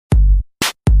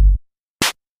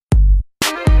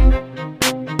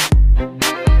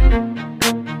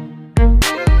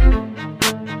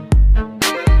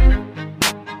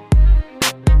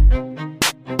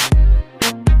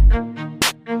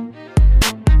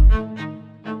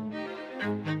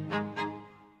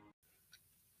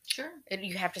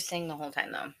You have to sing the whole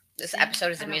time though. This Sing?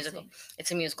 episode is I a don't musical. sing.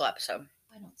 It's a musical episode.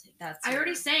 I don't sing. That's I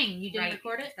already your sang. You didn't right-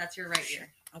 record it? That's your right ear.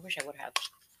 I wish I would have.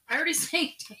 I already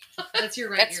sang. That's your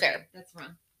right That's ear. fair. babe. That's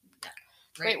wrong. Yeah.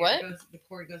 Wait, ear what? the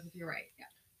cord goes with your right. Yeah.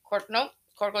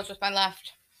 Chord goes with my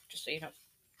left. Just so you know.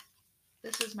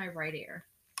 This is my right ear.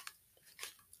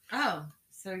 Oh,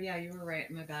 so yeah, you were right.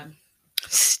 My bad.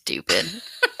 Stupid.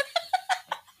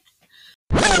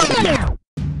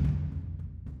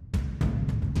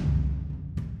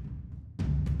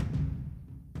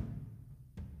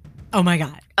 Oh my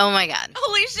God. Oh my God.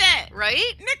 Holy shit.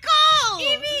 Right? Nicole!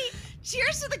 Evie!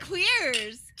 Cheers to the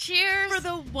queers Cheers. for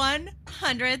the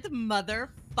 100th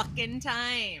motherfucking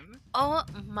time. Oh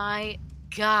my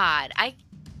God. I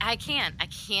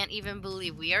can't even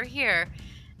believe we are here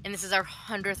and this is our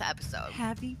 100th episode.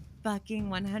 Happy fucking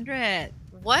 100.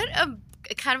 What a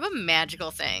kind of a magical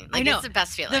thing. Like, I know. it's the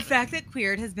best feeling. The fact that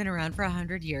Queered has been around for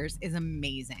 100 years is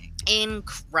amazing.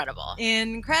 Incredible.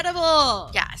 Incredible.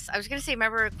 Yes. I was going to say,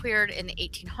 remember Queered in the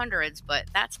 1800s, but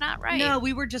that's not right. No,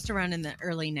 we were just around in the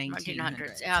early 1900s.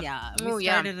 1900s, yeah. We Oh,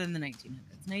 yeah. started in the 1900s.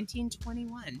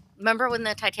 1921. Remember when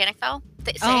the Titanic fell?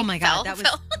 Oh my God, that was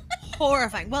fell.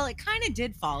 horrifying. Well, it kind of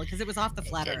did fall because it was off the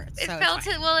flat Earth. It so fell it's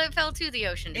to fine. it fell to the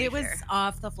ocean. It was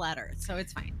off the flat Earth, so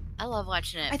it's fine. I love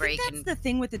watching it I break. think that's the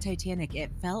thing with the Titanic.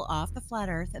 It fell off the flat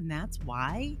Earth, and that's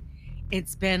why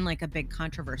it's been like a big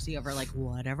controversy over like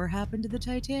whatever happened to the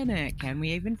Titanic. Can we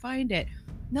even find it?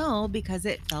 No, because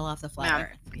it fell off the flat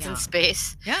Earth. It's Yeah. in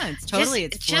space. Yeah, it's totally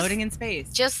Just- it's floating in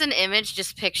space. Just an image.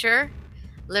 Just picture.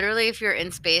 Literally, if you're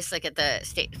in space, like at the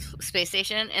space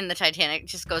station, and the Titanic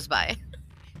just goes by.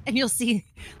 And you'll see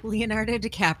Leonardo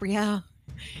DiCaprio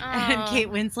and Oh, Kate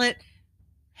Winslet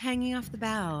hanging off the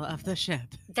bow of the ship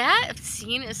that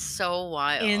scene is so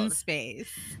wild. in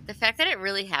space. The fact that it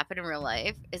really happened in real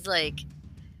life is like,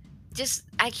 just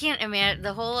I can't imagine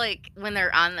the whole like when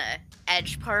they're on the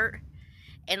edge part,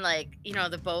 and like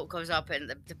the boat goes up and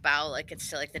the bow like it's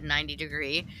to like the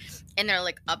 90-degree, and they're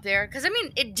like up there because I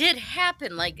mean it did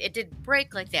happen, like it did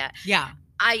break like that. Yeah.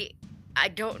 I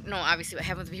don't know obviously what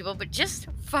happened with people, but just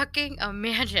fucking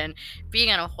imagine being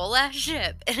on a whole ass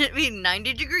ship and it being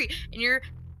 90-degree and you're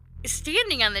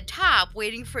standing on the top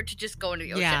waiting for it to just go into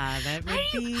the ocean. Yeah, that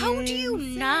would be How do you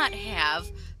not insane.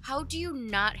 have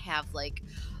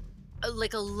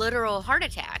like a literal heart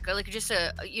attack or like just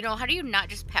how do you not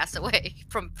just pass away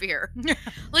from fear?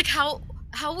 Like how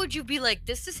would you be like,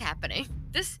 this is happening,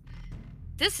 this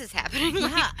is happening?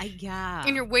 Yeah.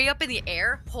 And you're way up in the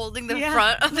air holding the Yeah,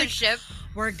 front of the like, ship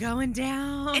We're going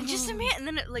down. and just imagine, and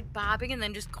then it like bobbing and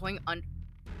then just going on.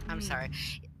 I'm sorry.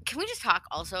 Can we just talk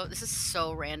also? This is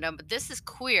so random, but this is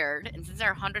Queered, and since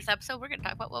our 100th episode, we're gonna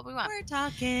talk about what we want. We're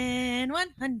talking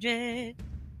 100.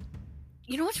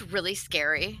 You know what's really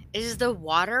scary is the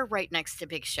water right next to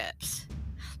big ships.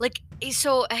 Like,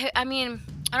 so I mean,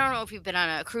 I don't know if you've been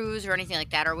on a cruise or anything like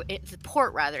that, or the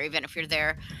port rather, even if you're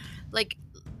there. Like,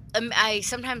 I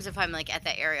sometimes if I'm like at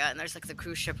that area and there's like the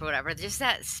cruise ship or whatever, just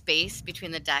that space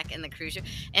between the deck and the cruise ship,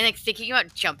 and like thinking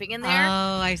about jumping in there.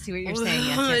 Oh, I see what you're saying.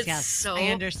 Yes, yes, It's yes. so I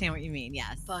understand what you mean.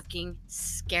 Yes. Fucking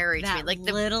scary to That me. Like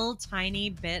the little tiny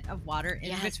bit of water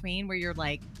in Yes. between where you're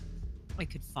like, I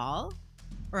could fall,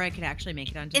 or I could actually make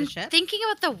it onto and the ship. thinking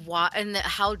about the water and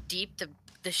how deep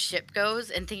the ship goes,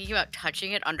 and thinking about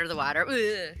touching it under the water.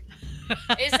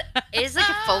 Is like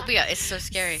a phobia. It's so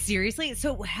scary. Seriously?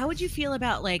 So how would you feel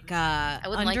about like I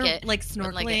wouldn't like it. like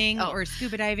Wouldn't like it. snorkeling Oh. or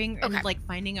scuba diving Okay. and like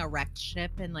finding a wrecked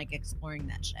ship and like exploring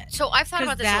that shit? So I've thought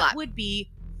about this a that lot. would be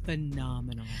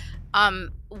phenomenal.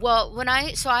 Well, when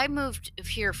I moved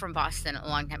here from Boston a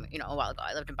long time, a while ago.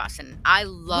 I lived in Boston. I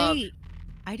love. Wait,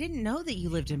 I didn't know that you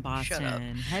lived in Shut up.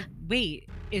 Boston. Wait,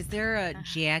 is there a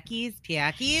Jackie's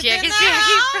Packies? in Jackie's the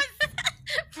house?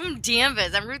 from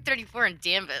Danvers. I'm Route 34 in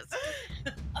Danvers.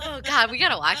 Oh God, we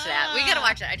gotta watch that. We gotta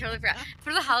watch that. I totally forgot.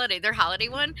 For the holiday, their holiday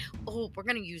one. Oh, we're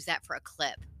gonna use that for a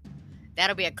clip.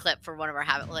 That'll be a clip for one of our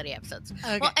holiday episodes.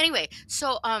 Okay. Well, anyway,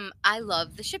 so I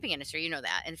love the shipping industry, you know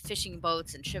that, and fishing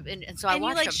boats and ship, and so I and you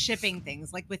watched like them. shipping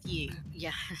things like with Yi.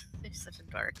 Yeah, they're such a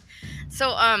dork. So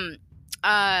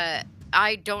I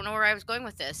don't know where I was going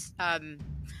with this. I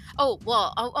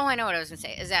know what I was gonna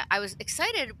say is that I was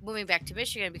excited moving back to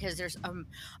Michigan because there's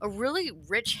a really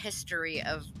rich history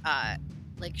of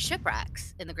like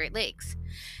shipwrecks in the Great Lakes,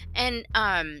 and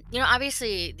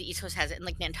obviously the East Coast has it, and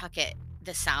like Nantucket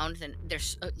the sound, then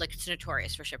there's like it's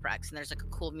notorious for shipwrecks, and there's like a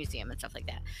cool museum and stuff like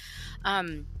that.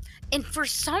 Um, and for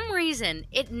some reason,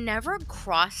 it never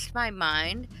crossed my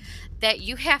mind that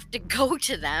you have to go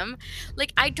to them.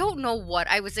 Like, I don't know what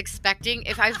I was expecting.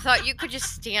 If I thought you could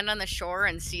just stand on the shore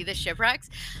and see the shipwrecks,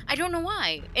 I don't know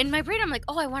why. In my brain, I'm like,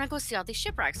 oh, I want to go see all these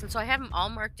shipwrecks. And so I have them all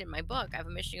marked in my book. I have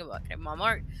a Michigan book. I have them all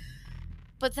marked.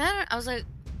 But then I was like,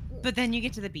 But then you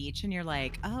get to the beach and you're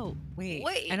like, oh, wait,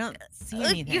 Wait, I don't see like,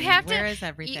 anything. you have to- Where is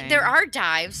everything? there are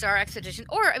dives, there are expeditions,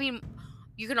 or I mean,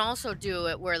 you can also do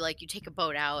it where like you take a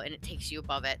boat out and it takes you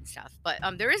above it and stuff. But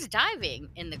there is diving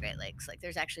in the Great Lakes. Like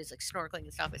there's actually like snorkeling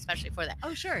and stuff, especially for that.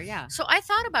 Oh, sure, yeah. So I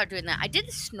thought about doing that. I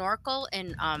did snorkel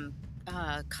in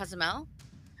Cozumel,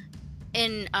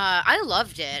 and I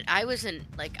loved it. I wasn't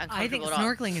like I think uncomfortable at all.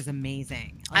 snorkeling is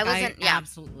amazing. I Like, wasn't- yeah.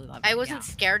 absolutely love it. I wasn't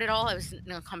scared at all. I was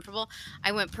uncomfortable.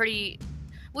 I went pretty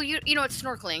well. You know it's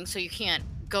snorkeling, so you can't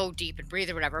go deep and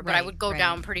breathe or whatever. But I Right, would go right.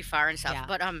 down pretty far and stuff. Yeah.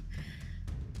 But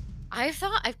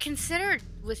I've considered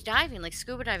with diving, like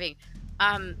scuba diving.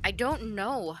 I don't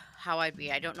know how I'd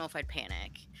be. I don't know if I'd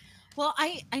panic. Well,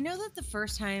 I know that the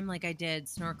first time like I did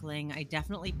snorkeling, I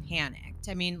definitely panicked.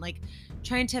 I mean, like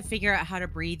trying to figure out how to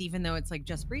breathe, even though it's like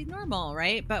just breathe normal,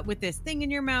 right? But with this thing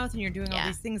in your mouth and you're doing all Yeah.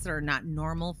 these things that are not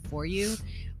normal for you,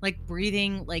 like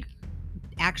breathing, like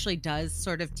actually does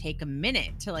sort of take a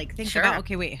minute to like think Sure. about,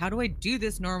 okay, wait, how do I do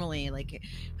this normally? Like,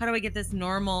 how do I get this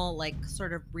normal, like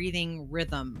sort of breathing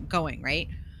rhythm going, right?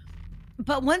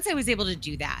 But once I was able to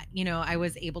do that, you know, I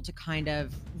was able to kind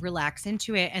of relax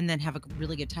into it and then have a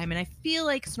really good time. And I feel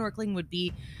like snorkeling would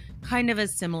be kind of a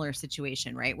similar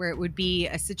situation, right? Where it would be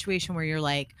a situation where you're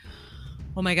like,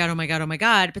 oh my God, oh my God, oh my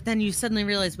God. But then you suddenly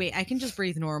realize, wait, I can just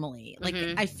breathe normally. Like,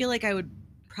 Mhm. I feel like I would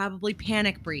probably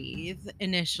panic breathe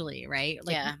initially, right?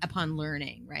 Like Yeah. upon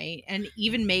learning, right? And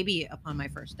even maybe upon my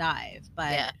first dive.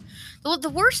 But Yeah. Well,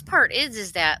 the worst part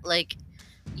is that like,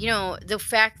 you know, the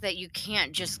fact that you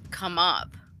can't just come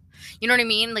up. You know what I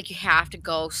mean? Like you have to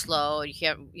go slow. You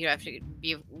have to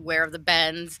be aware of the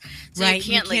bends. So right,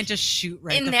 you can't, like, just shoot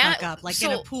right in the that- fuck up. Like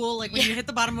in a so- pool, like when yeah. you hit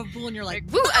the bottom of a pool and you're like,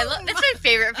 like woo! I love that's my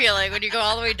favorite feeling when you go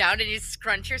all the way down and you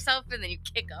scrunch yourself and then you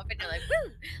kick up and you're like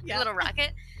woo, Yeah. little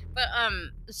rocket. But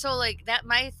so like that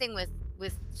my thing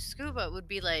with scuba would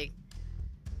be like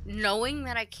knowing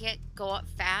that I can't go up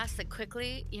fast, like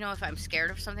quickly. You know, if I'm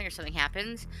scared of something or something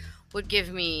happens, would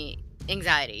give me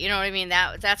anxiety. You know what I mean?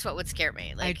 That's what would scare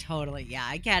me. I Like totally, yeah,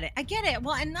 I get it. I get it.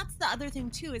 Well, and that's the other thing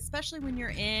too, especially when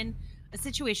you're in a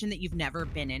situation that you've never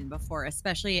been in before,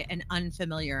 especially an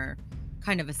unfamiliar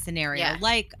kind of a scenario, Yeah.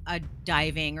 like a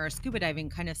diving or a scuba diving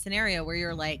kind of scenario where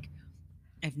you're like,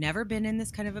 I've never been in this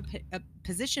kind of a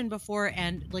position before,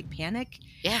 and like panic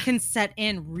yeah. can set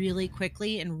in really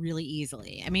quickly and really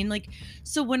easily. I mean, like,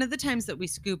 so one of the times that we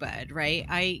scubaed, right?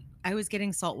 I was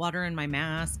getting salt water in my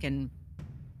mask and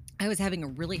I was having a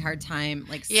really hard time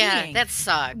like Yeah, seeing that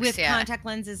sucks. with yeah. contact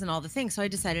lenses and all the things. So I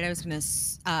decided I was going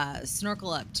to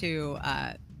snorkel up to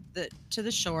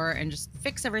the shore and just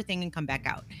fix everything and come back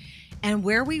out. And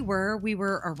where we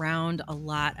were around a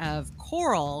lot of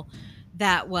coral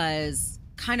that was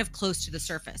kind of close to the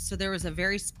surface. So there was a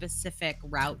very specific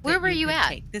route. Where that were you could at?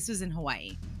 take. This was in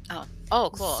Hawaii. Oh,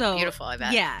 cool. So, Beautiful, I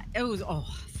bet. Yeah, it was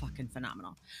fucking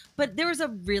phenomenal. But there was a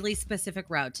really specific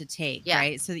route to take, Yeah.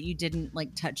 right? So that you didn't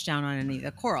like touch down on any of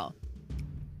the coral.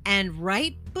 And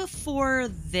right before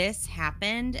this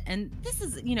happened, and this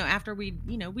is, you know, after we'd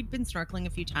been snorkeling a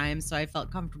few times, so I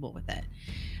felt comfortable with it.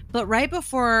 But right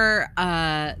before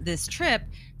this trip,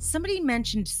 somebody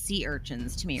mentioned sea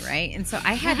urchins to me, right? And so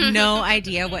I had no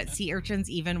idea what sea urchins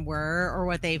even were or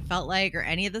what they felt like or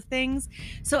any of the things.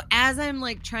 So as I'm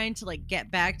like trying to like get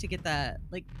back to get the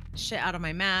like shit out of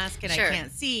my mask and Sure. I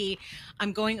can't see,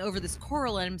 I'm going over this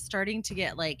coral and I'm starting to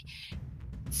get like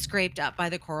scraped up by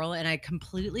the coral, and I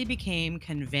completely became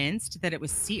convinced that it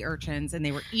was sea urchins and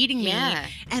they were eating me. Yeah.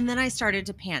 And then I started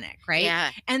to panic, right?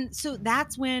 Yeah. And so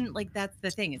that's when, like, that's the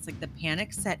thing. It's like the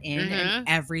panic set in and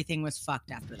everything was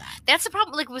fucked after that. That's the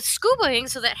problem, like with scubaing.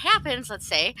 So that happens, let's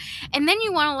say, and then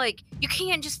you want to like, you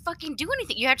can't just fucking do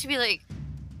anything. You have to be like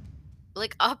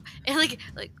up and like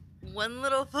one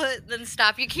little foot, then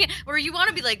stop. You can't, or you want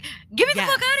to be like, get me the Yes.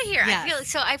 fuck out of here.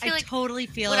 Yes. I feel like totally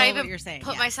feel would I what even you're saying.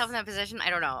 put yes. myself in that position. I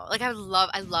don't know. Like I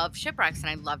love shipwrecks and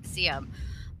I love to see them,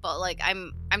 but like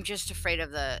I'm just afraid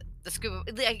of the scuba.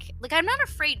 Like I'm not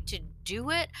afraid to do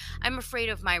it. I'm afraid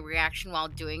of my reaction while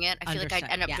doing it. I feel like I'd Understood,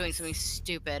 end up doing yes. something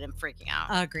stupid and freaking out.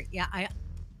 Agree. Yeah,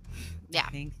 Yeah.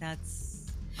 I think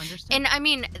that's understood. And I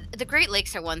mean, the Great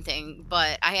Lakes are one thing,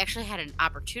 but I actually had an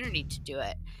opportunity to do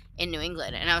it in New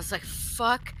England, and I was like,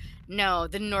 "Fuck No,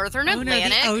 the Northern Oh no,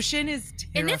 Atlantic. the ocean is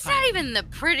terrifying. And it's not even the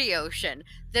pretty ocean.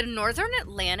 The Northern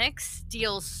Atlantic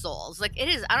steals souls. Like it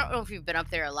is. I don't know if you've been up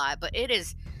there a lot, but it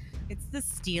is. It's the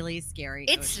steely, scary.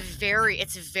 It's ocean.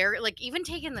 very like even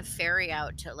taking the ferry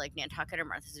out to like Nantucket or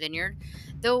Martha's Vineyard,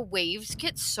 the waves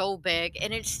get so big,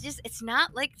 and it's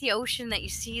not like the ocean that you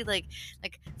see like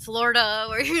Florida,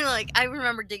 where you're like I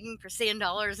remember digging for sand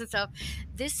dollars and stuff.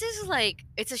 This is like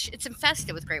it's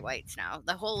infested with great whites now.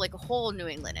 The whole New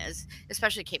England is,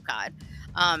 especially Cape Cod.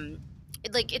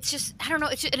 It's just I don't know.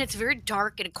 It's very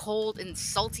dark and cold and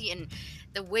salty and.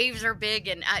 The waves are big,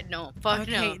 and no.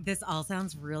 Okay, this all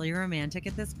sounds really romantic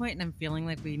at this point, and I'm feeling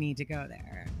like we need to go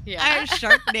there. Yeah.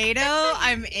 Sharknado,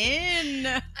 I'm in.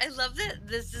 I love that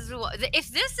this is what. If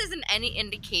this isn't any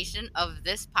indication of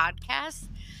this podcast,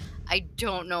 I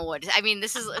don't know what. I mean,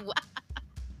 this is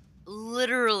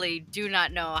literally do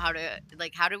not know how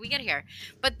do we get here?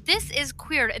 But this is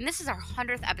Queered, and this is our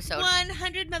 100th episode.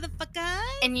 100 motherfuckers.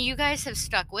 And you guys have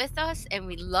stuck with us, and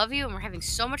we love you, and we're having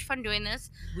so much fun doing this.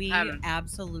 We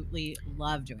absolutely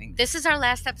love doing this. This is our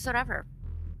last episode ever.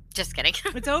 Just kidding.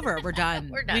 It's over. We're done.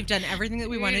 We're done. We've done everything that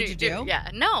we wanted to do. Yeah.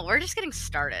 No, we're just getting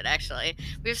started, actually.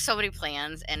 We have so many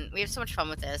plans, and we have so much fun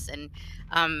with this. And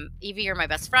Evie, you're my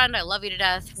best friend. I love you to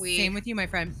death. Same with you, my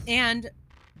friend. And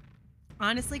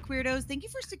honestly, Queerdos, thank you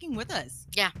for sticking with us.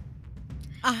 Yeah.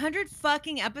 100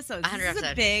 fucking episodes. 100 this is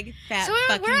episodes. A big, fat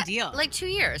fucking we're at, deal. Like 2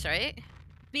 years, right?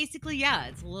 Basically, yeah.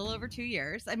 It's a little over 2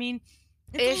 years. I mean,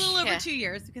 it's a little over 2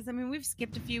 years because, I mean, we've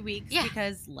skipped a few weeks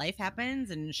because life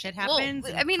happens and shit happens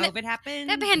and COVID happens.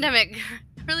 That pandemic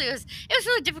really was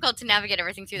really difficult to navigate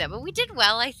everything through that. But we did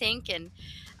well, I think. And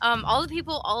all the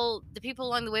people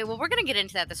along the way, well, we're going to get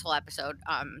into that this whole episode.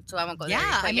 So I won't go there.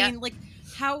 Yeah, I mean, like,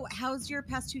 how's your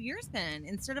past 2 years been?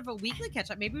 Instead of a weekly catch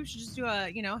up, maybe we should just do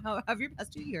how have your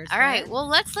past 2 years? All right, well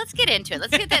let's get into it.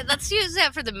 Let's get that. Let's use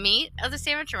that for the meat of the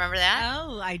sandwich. Remember that?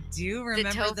 Oh, I do remember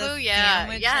the tofu.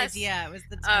 Sandwich Yes. idea. It was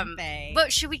the tempeh.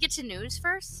 But should we get to news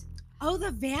first? Oh,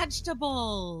 the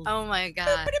vegetables. Oh my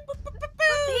god.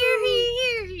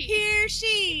 Here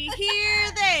she,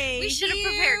 here they. We should have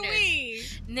prepared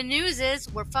news. And the news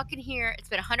is we're fucking here. It's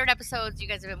been 100 episodes. You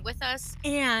guys have been with us.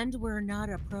 And we're not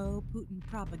a pro-Putin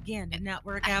propaganda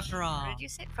network after all. What did you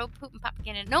say? Pro-Putin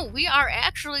propaganda? No, we are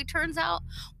actually, turns out,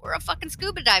 we're a fucking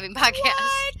scuba diving podcast.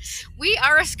 What? We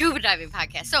are a scuba diving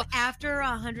podcast. So after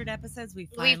 100 episodes, we've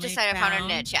decided to find our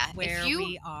niche. Yeah. Where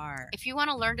we are. If you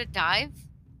want to learn to dive,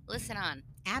 listen on.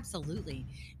 Absolutely.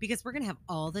 Because we're going to have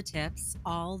all the tips,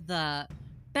 all the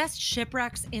best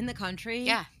shipwrecks in the country.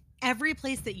 Yeah. Every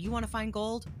place that you want to find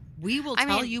gold, we will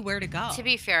tell you where to go. To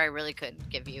be fair, I really could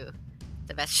give you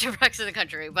the best shipwrecks in the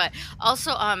country. But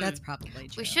also, that's probably true.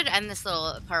 We should end this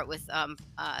little part with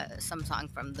some song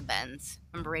from the Bends.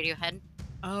 Remember Radiohead?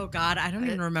 Oh God, I don't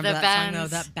even remember that song though.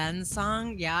 That Ben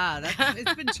song, yeah,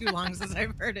 it's been too long since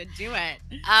I've heard it. Do it.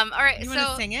 All right, you want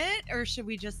to sing it, or should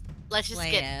we just let's just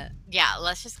play it? Yeah,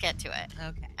 let's just get to it.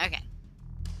 Okay.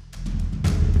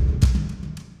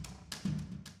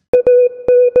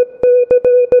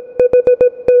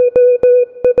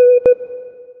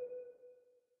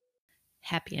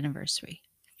 Happy anniversary.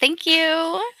 Thank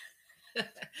you.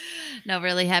 No,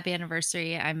 really happy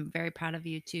anniversary. I'm very proud of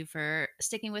you too for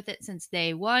sticking with it since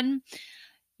day one.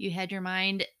 You had your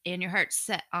mind and your heart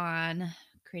set on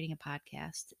creating a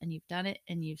podcast, and you've done it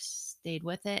and you've stayed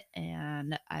with it.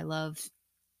 And I love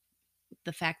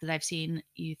the fact that I've seen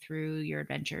you through your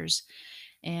adventures,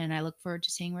 and I look forward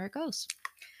to seeing where it goes.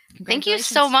 Thank you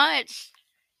so much.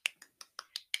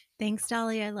 Thanks,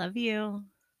 Dolly. I love you.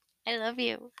 I love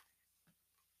you.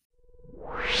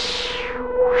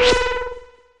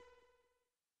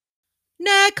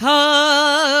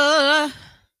 Nicole!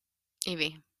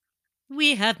 Evie.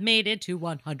 We have made it to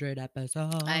 100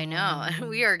 episodes. I know.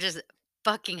 We are just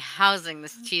fucking housing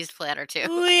this cheese platter too.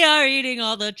 We are eating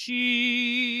all the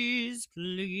cheese,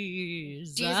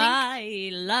 please.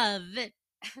 I love it.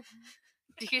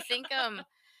 Do you think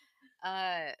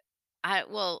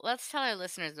well, let's tell our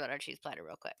listeners about our cheese platter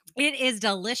real quick. It is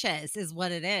delicious, is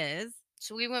what it is.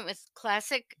 So we went with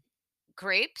classic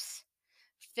grapes,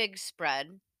 fig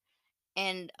spread,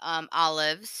 and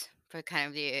olives for kind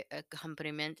of the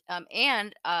accompaniment.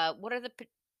 And what are the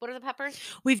peppers?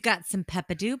 We've got some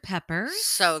peppadew peppers.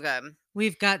 So good.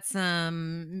 We've got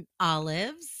some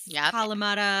olives. Yep.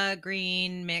 Kalamata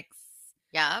green mix.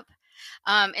 Yep.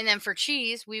 And then for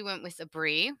cheese, we went with a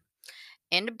brie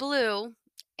and a blue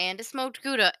and a smoked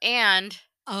Gouda and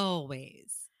always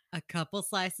a couple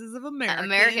slices of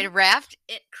American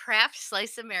Kraft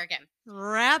slice American.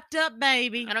 Wrapped up,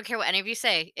 baby. I don't care what any of you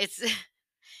say. It's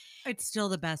It's still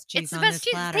the best It's cheese the on best this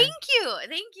cheese. platter.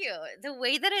 Thank you. The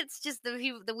way that it's just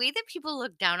the way that people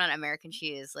look down on American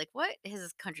cheese, like what has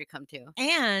this country come to?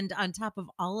 And on top of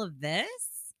all of this,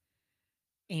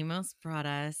 Amos brought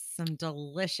us some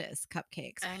delicious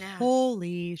cupcakes. I know.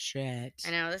 Holy shit.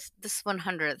 I know this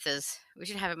 100th is. We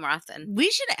should have it more often. We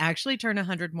should actually turn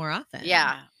 100 more often.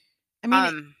 Yeah. I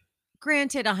mean,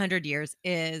 granted, 100 years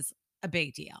is a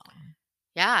big deal,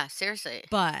 Yeah. Seriously.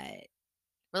 but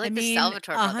We're like I the mean,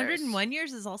 Salvatore brothers. 101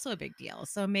 years is also a big deal.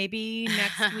 So maybe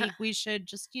next week we should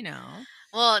just,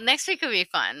 Well, next week will be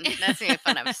fun. That's gonna be a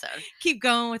fun episode. keep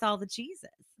going with all the cheeses.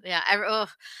 Yeah.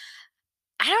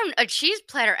 A cheese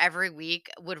platter every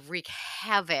week would wreak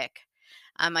havoc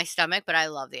on my stomach, but I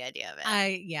love the idea of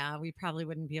it. We probably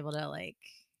wouldn't be able to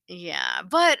Yeah,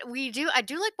 but I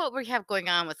do like what we have going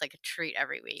on with like a treat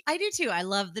every week. I do too. I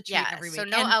love the treat Yeah, every week. so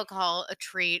no And alcohol, a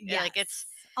treat. Yeah, like yes. it's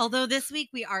Although this week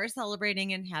we are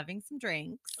celebrating and having some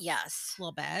drinks. yes, A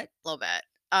little bit. a little bit.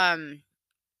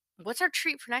 What's our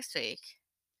treat for next week?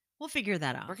 We'll figure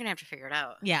that out. We're gonna have to figure it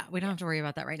out. Yeah, we don't have to worry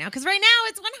about that right now because right now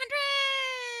it's 100.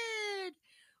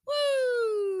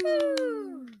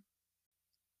 Woo!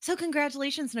 So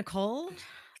congratulations, Nicole.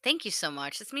 Thank you so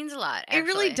much. This means a lot. It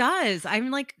really actually. does.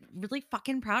 I'm really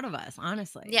fucking proud of us,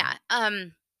 honestly. Yeah.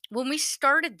 When we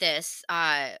started this,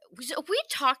 we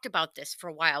talked about this for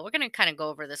a while. We're gonna kind of go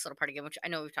over this little part again, which I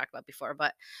know we've talked about before,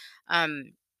 but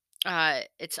um,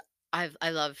 it's I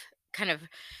love kind of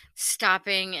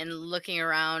stopping and looking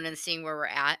around and seeing where we're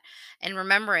at and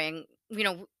remembering. We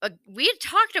had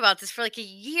talked about this for like a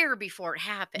year before it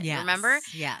happened. Remember?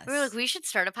 Yes. We were like, we should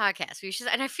start a podcast. We should,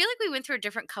 and I feel like we went through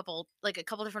a couple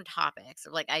different topics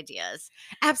of like ideas.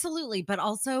 Absolutely. But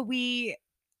also we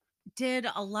did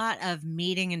a lot of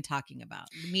meeting and talking about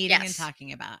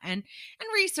and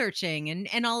researching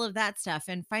and all of that stuff.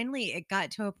 And finally it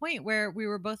got to a point where we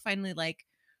were both finally like,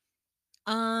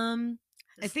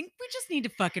 I think we just need to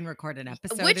fucking record an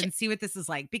episode and see what this is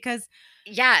like because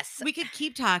yes, we could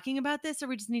keep talking about this or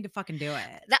we just need to fucking do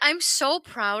it. I'm so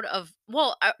proud of.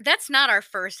 Well, that's not our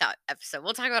first episode.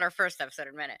 We'll talk about our first episode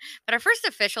in a minute. But our first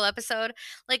official episode,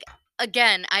 like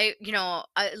again,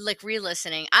 like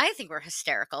re-listening. I think we're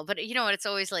hysterical, but you know what? It's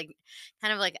always like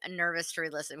kind of like nervous to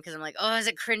re-listen because I'm like, oh, is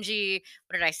it cringy?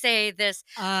 What did I say? This.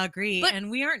 Agree. But and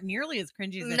we aren't nearly as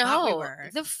cringy as I thought we were.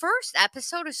 The first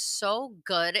episode is so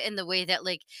good in the way that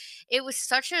like it was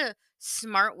such a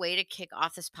smart way to kick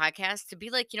off this podcast to be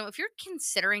like, if you're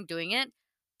considering doing it,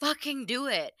 fucking do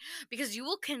it because you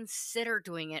will consider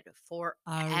doing it forever.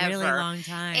 A really long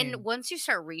time. And once you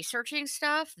start researching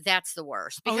stuff, that's the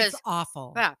worst because it's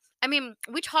awful. Yeah. I mean,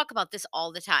 we talk about this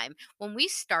all the time. When we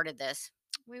started this,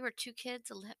 we were 2 kids,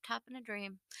 a laptop and a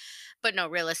dream. But no,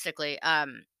 realistically,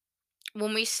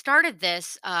 when we started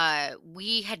this,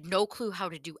 we had no clue how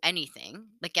to do anything,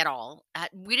 like at all.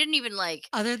 We didn't even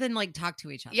other than talk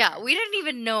to each other. Yeah, we didn't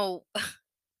even know.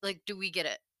 Like, do we get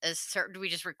it? Do we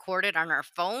just record it on our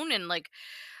phone and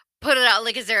put it out?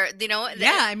 Like, is there,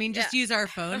 Yeah, I mean, just use our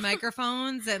phone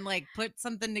microphones and put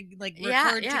something to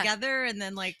record together and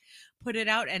then put it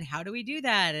out. And how do we do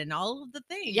that? And all of the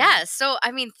things. Yeah. So,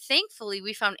 I mean, thankfully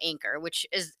we found Anchor, which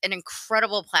is an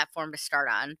incredible platform to start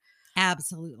on.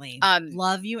 Absolutely.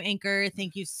 Love you, Anchor.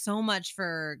 Thank you so much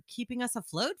for keeping us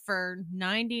afloat for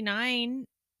 99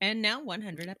 and now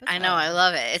 100 episodes. I know. I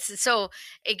love it. It's so,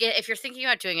 again, if you're thinking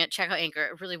about doing it, check out Anchor.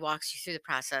 It really walks you through the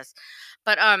process.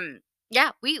 But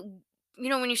yeah,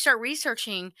 when you start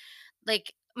researching,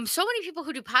 so many people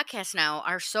who do podcasts now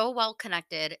are so well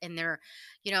connected and they're,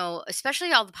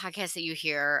 especially all the podcasts that you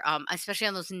hear, especially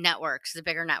on those networks, the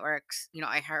bigger networks,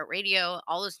 iHeartRadio,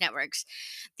 all those networks,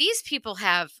 these people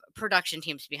have production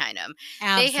teams behind them.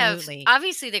 Absolutely.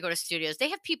 Obviously they go to studios.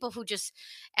 They have people who just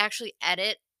actually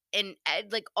edit and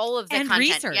all of the and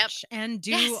content. Research and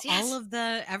do all of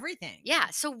the everything. Yeah.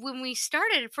 So when we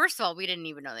started, first of all, we didn't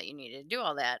even know that you needed to do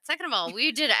all that. Second of all,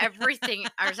 we did everything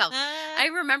ourselves. I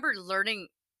remember learning,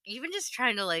 even just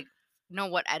trying to know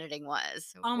what editing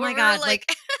was. Oh my God.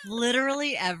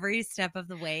 Literally every step of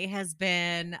the way has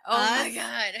been my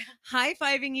God,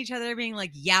 high-fiving each other, being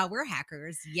like, yeah, we're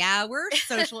hackers. Yeah, we're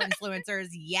social influencers.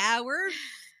 Yeah, we're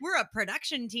a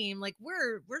production team.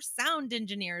 We're sound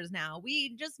engineers now.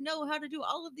 We just know how to do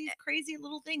all of these crazy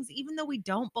little things, even though we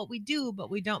don't, but we do, but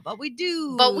we don't, but we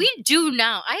do. But we do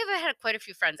now. I have had quite a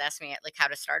few friends ask me how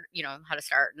to start, how to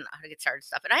start and how to get started and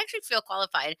stuff. And I actually feel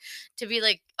qualified to be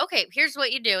like, okay, here's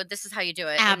what you do. This is how you do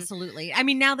it. Absolutely. I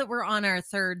mean, now that we're on our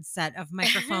third set of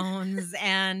microphones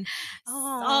and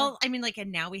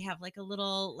and now we have a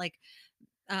little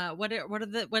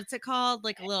what's it called?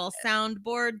 Like a little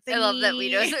soundboard thingy. I love that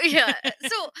we know. So, yeah.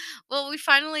 So, well, we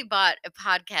finally bought a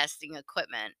podcasting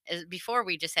equipment. Before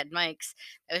we just had mics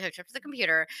that we hooked up to the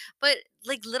computer, but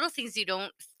like little things you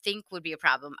don't think would be a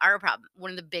problem are a problem. One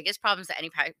of the biggest problems that any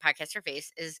podcaster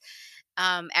face is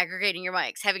aggregating your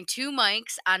mics, having two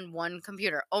mics on one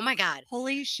computer. Oh my God.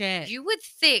 Holy shit. You would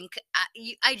think,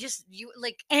 you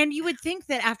like, And you would think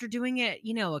that after doing it,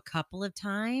 a couple of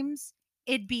times,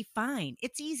 it'd be fine.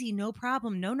 It's easy, no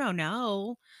problem. No, no,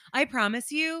 no. I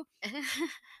promise you,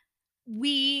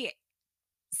 we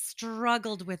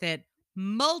struggled with it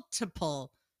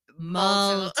multiple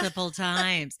multiple.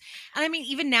 times. And I mean,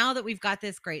 even now that we've got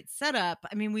this great setup,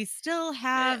 I mean, we still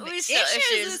have We still issues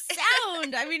issues. with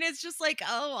sound. I mean, it's just like,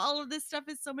 oh, all of this stuff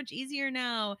is so much easier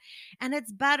now and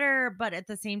it's better. But at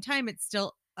the same time, it's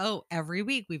still, oh, every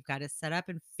week we've got to set up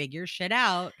and figure shit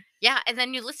out. Yeah, and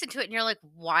then you listen to it and you're like,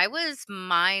 why was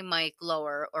my mic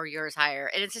lower or yours higher?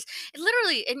 And it's just it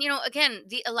literally, and again,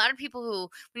 a lot of people who,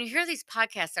 when you hear these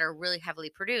podcasts that are really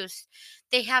heavily produced,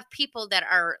 they have people that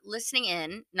are listening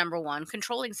in, number one,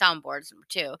 controlling soundboards, number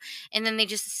two, and then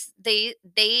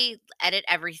they edit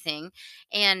everything.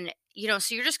 And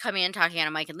so you're just coming in, talking on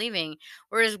a mic and leaving.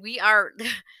 Whereas we are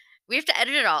we have to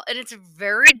edit it all. And it's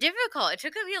very difficult. It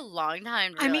took me a long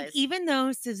time to I mean, realize. even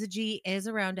though Syzygy is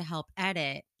around to help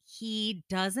edit, he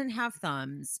doesn't have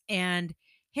thumbs and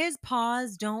his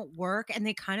paws don't work and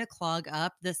they kind of clog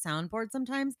up the soundboard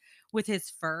sometimes with his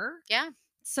fur. Yeah.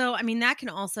 So, I mean, that can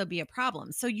also be a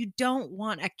problem. So, you don't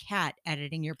want a cat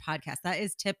editing your podcast. That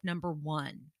is tip number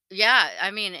 1. Yeah,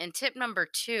 I mean, and tip number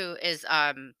 2 is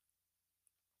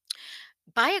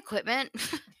buy equipment.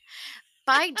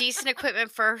 Buy decent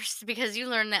equipment first because you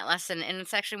learn that lesson and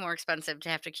it's actually more expensive to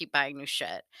have to keep buying new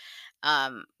shit.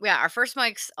 Yeah, our first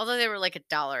mics, although they were like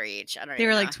 $1 each, I don't They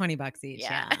even were know. like $20 each.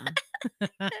 Yeah.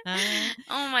 Yeah.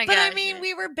 Oh my But I gosh. mean,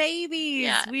 we were babies.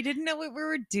 Yeah. We didn't know what we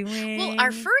were doing. Well,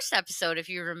 our first episode, if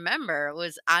you remember,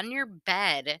 was on your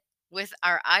bed with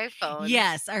our iPhones.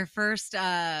 Yes, our first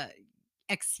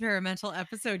experimental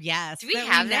episode. Yes. Do we that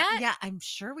have ne- that? Yeah, I'm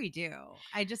sure we do.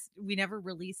 We never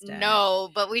released it. No,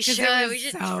 but we 'Cause should. it We was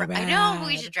should. so I know but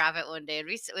we bad. should drop it one day.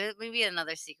 Maybe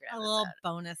another secret A episode. little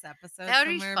bonus episode. That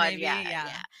would be somewhere, fun. maybe.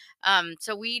 Yeah.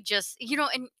 So we just,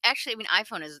 and actually, I mean,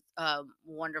 iPhone is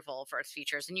wonderful for its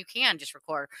features, and you can just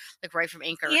record like right from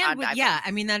Anchor on And iPhone.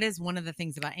 I mean, that is one of the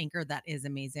things about Anchor that is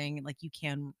amazing. Like, you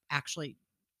can actually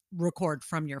record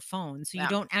from your phone, so you Yeah.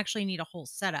 don't actually need a whole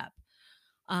setup.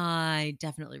 I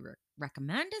definitely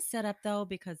recommend a setup though,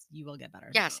 because you will get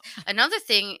better. Yes. Another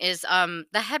thing is the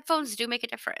headphones do make a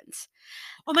difference.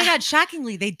 Oh my God!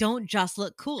 Shockingly, they don't just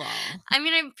look cool. I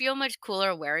mean, I feel much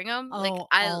cooler wearing them. Like Oh,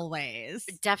 I always.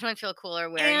 definitely feel cooler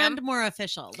wearing them. And more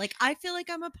official. Like, I feel like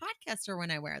I'm a podcaster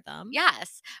when I wear them.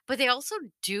 Yes, but they also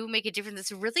do make a difference.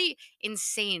 It's really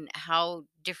insane how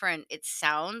different it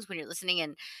sounds when you're listening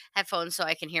in headphones. So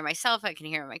I can hear myself, I can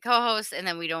hear my co-host, and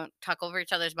then we don't talk over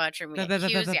each other as much, and we get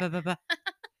cues. Yeah.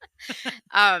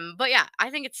 But yeah, I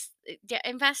think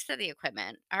invest in the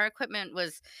equipment. Our equipment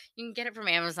you can get it from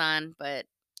Amazon, but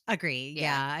Agree. Yeah.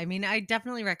 Yeah. I mean, I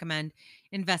definitely recommend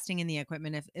investing in the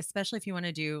equipment, especially if you want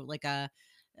to do like a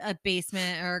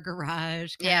basement or a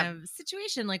garage kind Yeah. of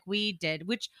situation like we did,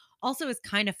 which also is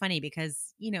kind of funny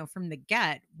because, from the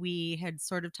get, we had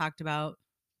sort of talked about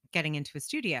getting into a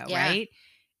studio, Yeah. right?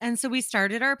 And so we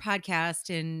started our podcast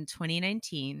in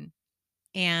 2019.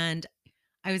 And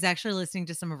I was actually listening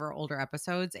to some of our older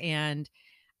episodes, and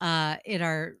in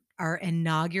our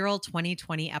inaugural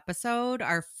 2020 episode,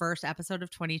 our first episode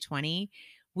of 2020,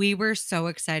 we were so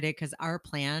excited because our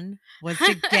plan was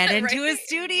to get into a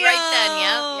studio. Right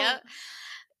then, yep.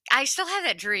 I still have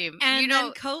that dream. And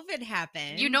then COVID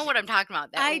happened. You know what I'm talking about.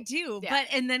 I do. Yeah.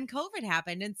 And then COVID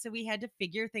happened. And so we had to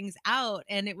figure things out.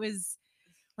 And it was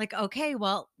like, okay,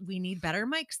 well, we need better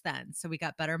mics then. So we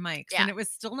got better mics. Yeah. And it was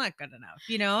still not good enough,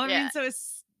 I Yeah. mean, so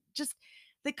it's just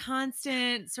the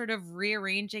constant sort of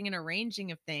rearranging and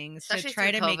arranging of things Especially to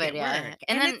try through to make COVID, it yeah. work.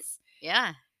 And then- it's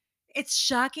Yeah. it's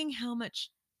shocking how much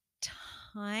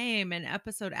time an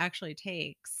episode actually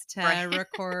takes to Right.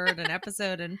 record an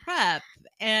episode and prep.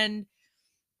 And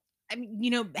I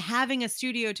mean, having a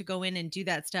studio to go in and do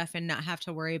that stuff and not have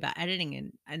to worry about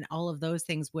editing and all of those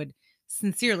things would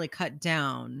sincerely cut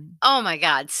down. Oh my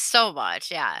God, so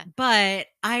much. Yeah. But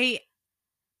I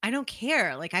don't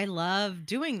care. Like, I love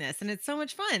doing this and it's so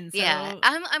much fun. So Yeah.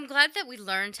 I'm glad that we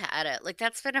learned to edit. Like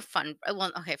that's been a fun.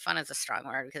 Well, okay, fun is a strong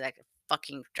word because that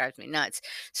fucking drives me nuts,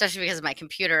 especially because of my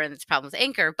computer and its problem with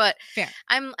Anchor. But fair.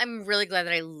 I'm really glad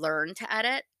that I learned to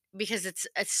edit because it's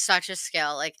such a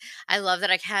skill. Like I love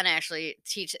that I can actually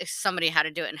teach somebody how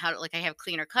to do it and how to, like I have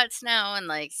cleaner cuts now and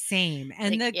Same.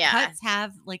 And like the yeah. cuts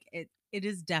have like it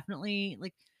is definitely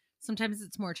like sometimes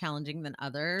it's more challenging than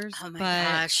others, Oh my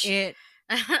but gosh.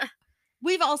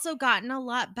 we've also gotten a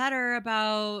lot better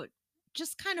about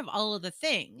just kind of all of the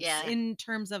things Yeah. in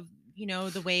terms of,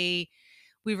 the way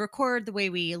we record, the way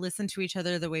we listen to each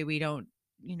other, the way we don't,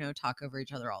 talk over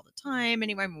each other all the time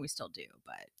anymore. I mean, we still do,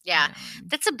 but Yeah,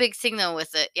 that's a big thing though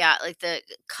with it. Yeah, like the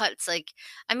cuts. Like,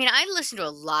 I mean, I listen to a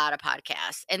lot of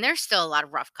podcasts, and there's still a lot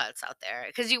of rough cuts out there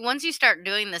because once you start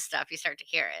doing this stuff, you start to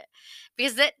hear it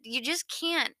because that you just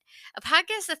can't. A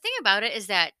podcast. The thing about it is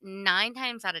that 9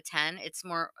 times out of 10, it's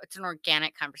an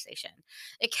organic conversation.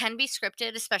 It can be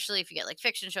scripted, especially if you get like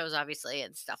fiction shows, obviously,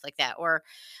 and stuff like that.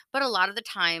 But a lot of the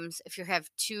times, if you have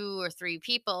 2 or 3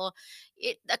 people,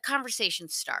 a conversation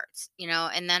starts,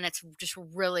 and then it's just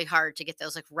really hard to get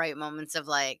those like right moments of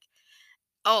like,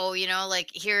 oh, like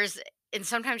here's, and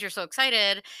sometimes you're so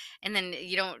excited and then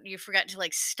you forget to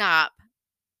like stop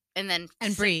and then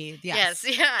and sit. breathe. Yes.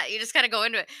 Yes. Yeah, you just kind of go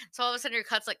into it, so all of a sudden your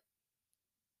cut's like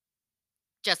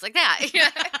just like that. Yeah.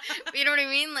 You know what I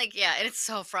mean? Like, yeah, and it's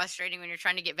so frustrating when you're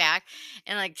trying to get back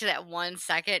and like to that 1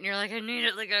 second and you're like, I need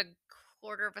it like a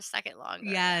quarter of a second longer.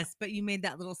 Yeah. Yes, but you made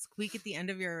that little squeak at the end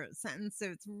of your sentence, so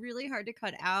it's really hard to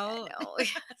cut I out. know.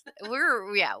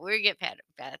 We get bad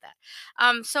at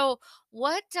that. So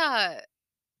what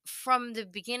from the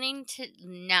beginning to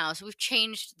now, so we've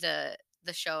changed the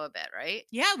show a bit, right?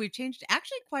 Yeah, we've changed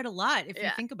actually quite a lot if you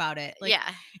Yeah. think about it. Like,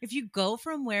 Yeah. if you go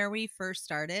from where we first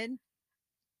started,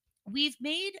 we've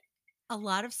made a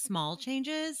lot of small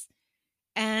changes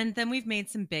and then we've made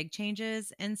some big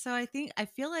changes. And so I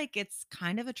feel like it's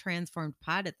kind of a transformed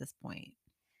pod at this point.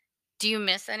 Do you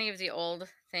miss any of the old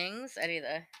things? Any of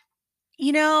the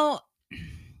You know,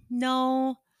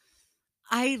 no,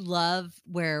 I love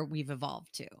where we've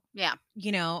evolved to. Yeah.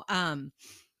 You know,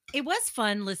 it was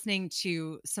fun listening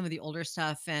to some of the older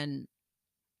stuff and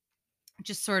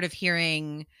just sort of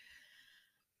hearing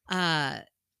uh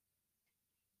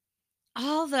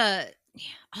all the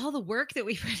all the work that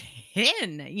we put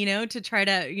in, to try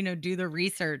to, do the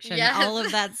research and all Yes.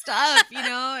 of that stuff,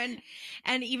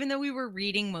 and even though we were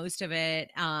reading most of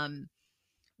it,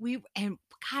 we and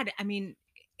God, I mean,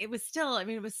 it was still, I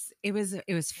mean, it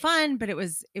was fun, but it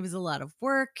was a lot of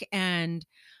work. And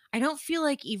I don't feel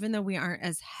like even though we aren't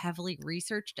as heavily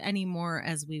researched anymore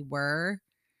as we were,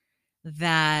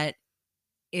 that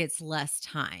it's less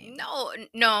time. No,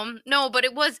 but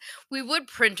we would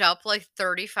print up like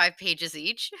 35 pages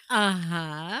each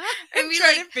Uh-huh. and be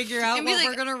Try like, to figure out and be what like,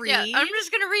 we're gonna yeah, read. I'm just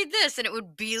gonna read this, and it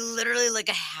would be literally like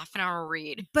a half an hour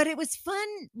read. But it was fun,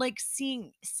 like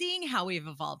seeing how we've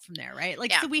evolved from there, right?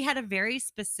 Like, Yeah. so we had a very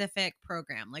specific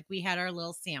program. Like, we had our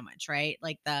little sandwich, right?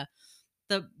 Like the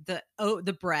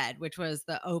bread, which was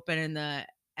the open and the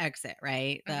exit,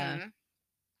 right? Mhm.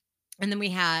 And then we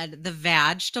had the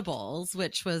vegetables,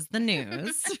 which was the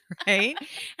news, right?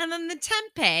 And then the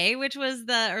tempeh, which was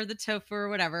the tofu or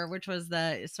whatever, which was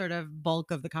the sort of bulk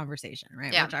of the conversation,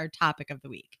 right? Yeah. Which our topic of the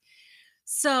week.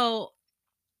 So,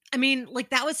 I mean,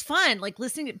 like, that was fun, like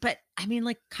listening, but I mean,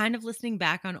 like, kind of listening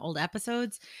back on old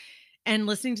episodes and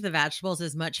listening to the vegetables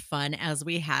as much fun as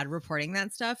we had reporting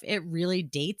that stuff. It really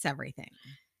dates everything.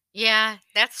 Yeah,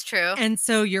 that's true. And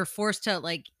so you're forced to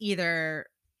like either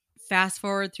fast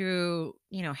forward through,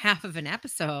 half of an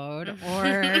episode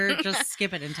or just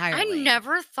skip it I entirely.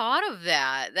 never thought of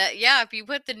that. That yeah, if you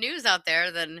put the news out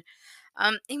there, then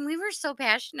and we were so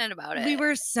passionate about it. We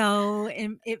were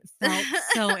it felt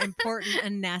so important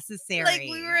and necessary. like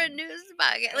we were a news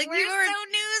podcast. Like we're so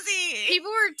newsy.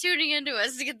 people were tuning into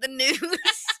us to get the news.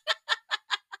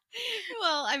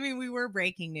 Well, I mean, we were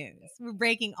breaking news. We're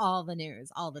breaking all the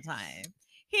news all the time.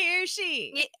 Here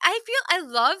she. Yeah, I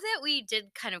love that we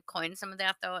did kind of coin some of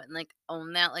that though, and like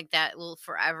own that. Like that will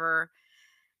forever,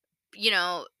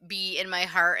 be in my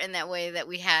heart in that way that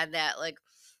we had that. Like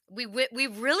we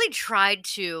really tried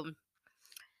to.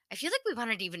 I feel like we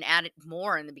wanted to even add it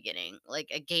more in the beginning, like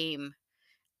a game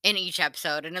in each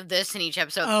episode, and of this in each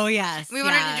episode. Oh yes. We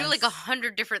wanted to do like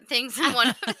 100 different things in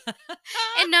one,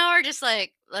 and now we're just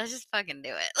like, let's just fucking do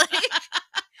it. Like,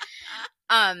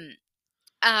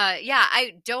 yeah,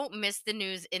 I don't miss the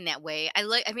news in that way. I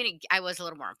mean, I was a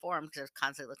little more informed because I was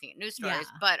constantly looking at news stories,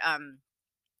 Yeah. but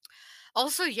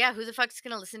also, yeah, who the fuck's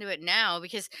gonna listen to it now?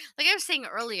 Because, like I was saying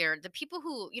earlier, the people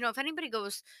who, if anybody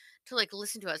goes to like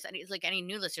listen to us, any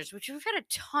new listeners, which we've had a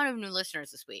ton of new listeners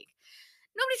this week,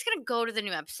 nobody's gonna go to the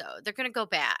new episode. They're gonna go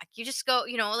back. You just go,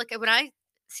 like when I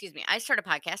start a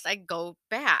podcast, I go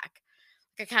back.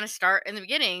 Like I kind of start in the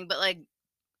beginning, but like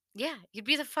Yeah, you'd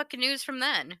be the fucking news from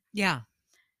then. Yeah,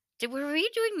 Were we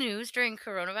doing news during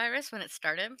coronavirus when it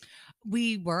started?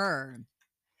 we were.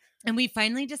 And we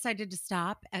finally decided to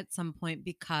stop at some point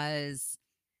because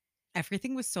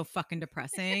everything was so fucking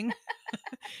depressing.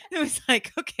 It was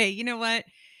like, okay, you know what?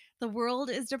 The world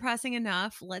is depressing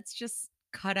enough. Let's just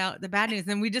cut out the bad news.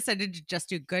 And we decided to just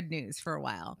do good news for a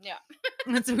while. Yeah.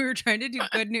 And so we were trying to do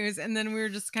good news. And then we were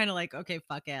just kind of like, okay,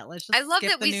 fuck it. Let's just I love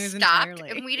skip that the we news stopped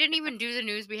entirely. and we didn't even do the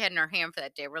news we had in our hand for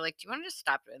that day. We're like, do you want to just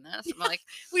stop doing this? I'm like,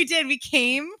 We did. We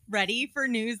came ready for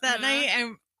news that Mhm. night.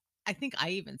 And I think I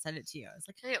even said it to you. I was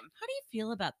like, "Yeah, how do you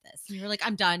feel about this? And you were like,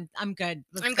 I'm done. I'm good.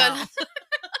 Let's I'm go. good."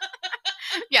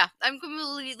 Yeah, I'm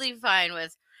completely fine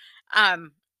with.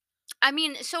 Um, I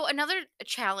mean, so another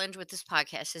challenge with this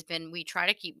podcast has been we try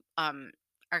to keep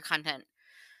our content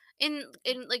in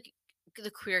like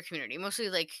the queer community, mostly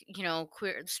like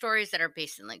queer stories that are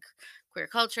based in like queer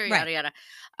culture, Right. yada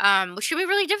yada. Which can be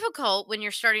really difficult when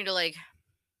you're starting to like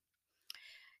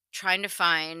trying to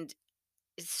find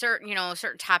certain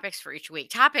topics for each week.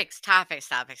 Topics.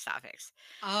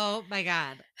 Oh my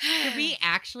God. Could we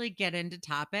actually get into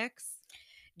topics?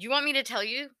 You want me to tell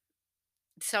you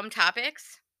some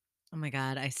topics? Oh my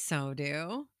God. I so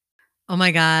do. Oh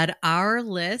my God. Our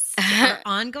list, our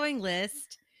ongoing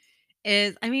list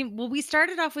is, we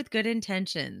started off with good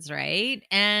intentions, right?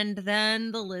 And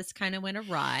then the list kind of went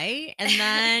awry. And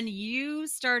then you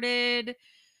started.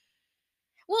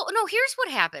 Well, no, here's what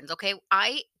happens, okay?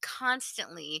 I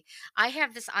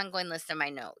have this ongoing list in my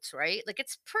notes, right? Like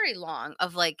it's pretty long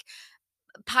of like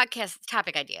podcast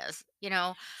topic ideas,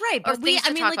 Right, or but things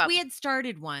to talk about. we had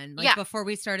started one Yeah. before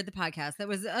we started the podcast that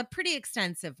was a pretty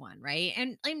extensive one, right?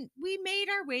 And we made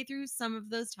our way through some of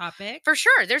those topics. For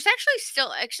sure. There's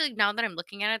actually now that I'm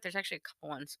looking at it, there's actually a couple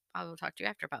ones I will talk to you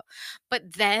after about.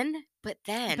 But then But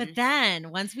then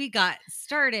once we got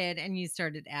started and you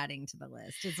started adding to the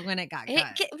list is when it got good.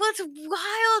 It's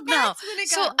wild now. That's when it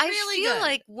So got I really feel good.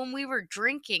 like when we were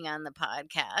drinking on the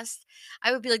podcast,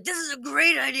 I would be like, "This is a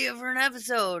great idea for an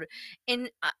episode," and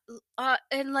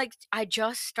like I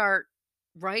just start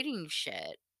writing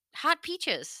shit. Hot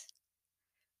peaches.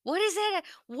 What is that?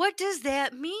 What does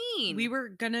that mean? We were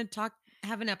gonna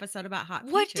have an episode about hot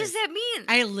What peaches. does that mean?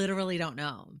 I literally don't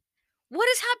know. What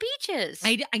is hot peaches?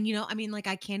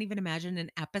 I can't even imagine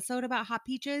an episode about hot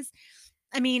peaches.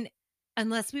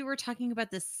 Unless we were talking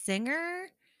about the singer,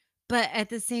 but at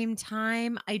the same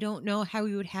time, I don't know how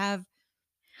we would have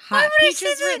Why hot would I say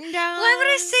peaches that? written down. Why would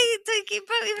I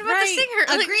say even about the singer?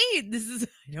 Like, Agreed.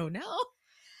 I don't know.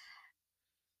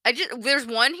 there's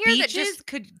one here that Beaches? just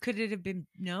Could it have been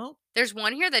no? there's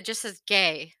one here that just says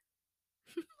gay.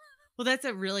 Well, that's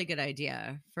a really good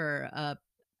idea for a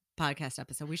podcast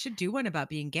episode. We should do one about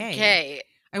being gay. Gay.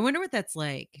 I wonder what that's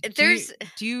like.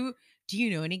 Do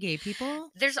you know any gay people?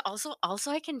 There's also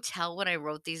I can tell when I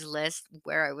wrote these lists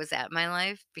where I was at in my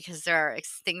life, because there are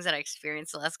things that I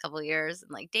experienced the last couple of years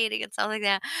and like dating and stuff like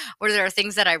that, or there are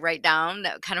things that I write down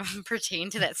that kind of pertain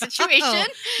to that situation. Oh,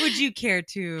 would you care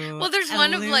to? Well, there's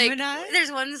one of like illuminate?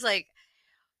 there's ones like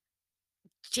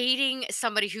dating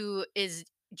somebody who is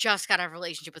just got a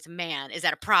relationship with a man. Is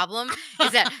that a problem?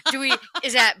 Is that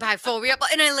biphobia?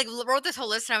 And I like wrote this whole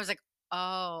list and I was like,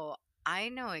 oh, I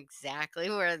know exactly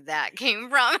where that came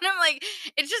from. And I'm like,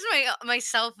 it's just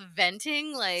myself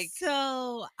venting. Like,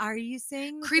 So, are you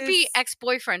saying that creepy this-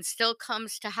 ex-boyfriend still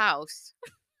comes to house?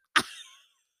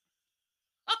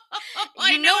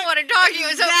 I You know what I'm talking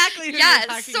about. So, exactly who you're yes.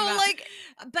 talking So about. like,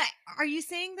 But are you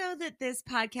saying though that this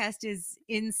podcast is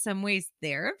in some ways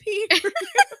therapy?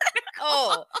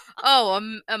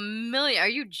 a million. Are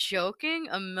you joking?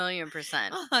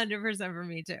 1,000,000%. 100% for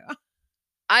me too.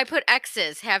 I put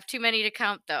X's. Have too many to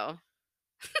count though.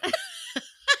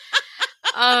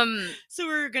 So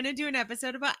we're gonna do an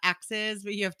episode about exes,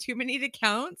 but you have too many to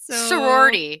count. So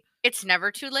Sorority. It's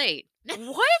never too late.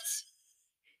 What?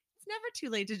 It's never too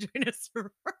late to join a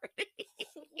sorority.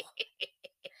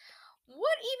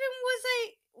 What even was I?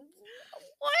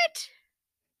 What?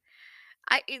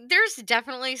 There's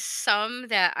definitely some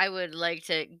that I would like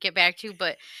to get back to,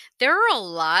 but there are a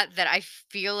lot that I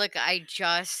feel like I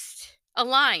just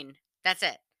align. That's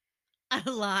it. A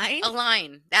line?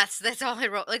 Align. That's all I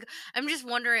wrote. Like I'm just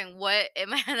wondering what in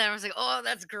my head. I was like, oh,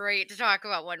 that's great to talk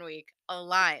about one week.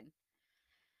 Align.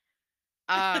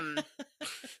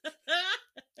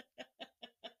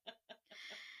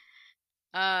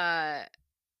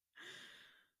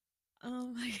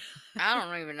 Oh my I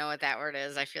don't even know what that word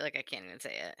is. I feel like I can't even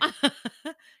say it. god.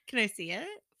 Can I see it?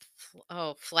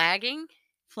 Oh, flagging?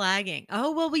 Flagging.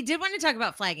 Oh, well, we did want to talk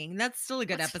about flagging. That's still a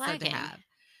good What's episode flagging? to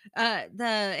have.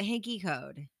 The hanky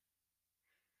code.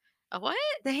 A what?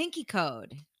 The hanky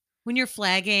code. When you're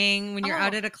flagging, when you're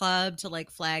out Oh. at a club to like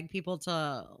flag people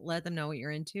to let them know what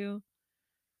you're into.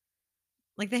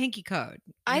 Like the hanky code,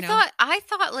 I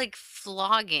thought like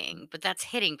flogging, but that's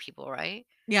hitting people, right?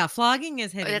 Yeah, flogging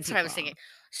is Oh, hitting that's what I was people. thinking.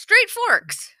 Straight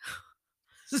forks.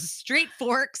 Straight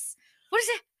forks. What is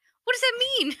it? What does that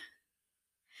mean?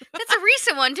 That's a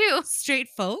recent one too. Straight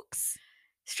folks.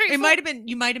 Straight It fork. might have been,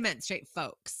 you might have meant straight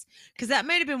folks, because that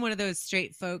might have been one of those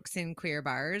straight folks in queer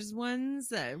bars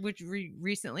ones, which we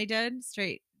recently did.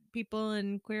 Straight people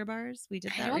in queer bars. We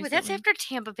did I that know, recently. but that's after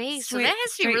Tampa Bay, so Straight- that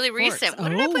has to be straight really forks. recent. What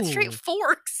did I put straight Oh.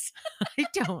 forks? I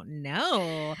don't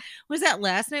know. Was that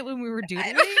last night when we were doing I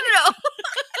it? don't know.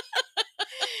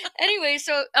 Anyway,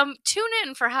 so tune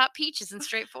in for Hot Peaches and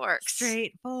Straight Forks.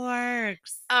 Straight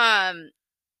forks.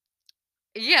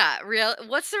 Yeah,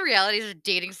 what's the realities of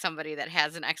dating somebody that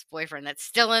has an ex-boyfriend that's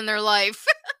still in their life?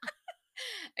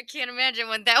 I can't imagine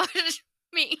what that would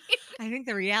mean. I think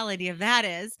the reality of that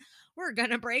is we're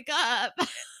gonna break up.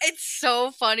 It's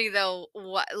so funny though,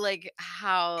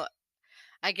 how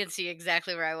I can see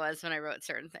exactly where I was when I wrote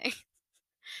certain things.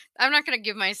 I'm not gonna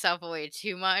give myself away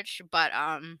too much, but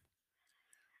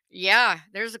yeah,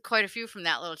 there's quite a few from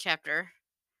that little chapter.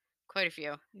 Quite a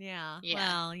few. Yeah.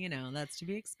 Yeah. Well, that's to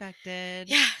be expected.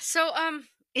 Yeah. So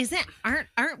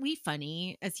Aren't we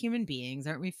funny as human beings?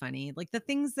 Aren't we funny? Like the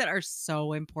things that are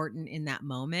so important in that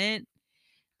moment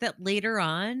that later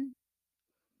on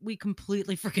we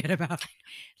completely forget about,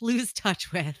 lose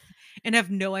touch with, and have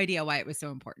no idea why it was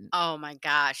so important. oh my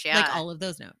gosh, yeah. Like all of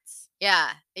those notes.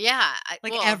 Yeah.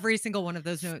 Like well, every single one of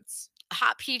those notes.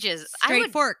 Hot Peaches. I Straight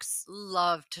would forks.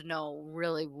 love to know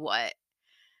really what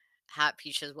Hot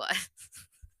Peaches was.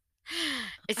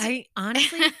 I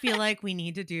honestly feel like we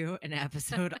need to do an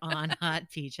episode on hot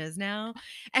peaches now.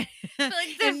 And,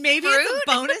 Like the and maybe it's fruit?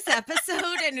 a bonus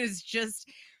episode and it's just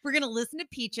we're gonna listen to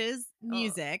Peaches Oh.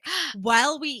 music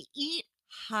while we eat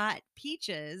hot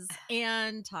peaches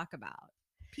and talk about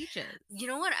peaches. You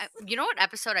know what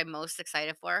episode I'm most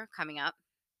excited for coming up?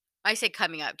 I say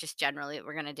coming up, just generally what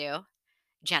we're gonna do.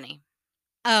 Jenny.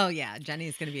 Oh yeah,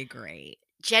 Jenny's gonna be great.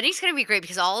 Jenny's gonna be great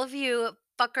because all of you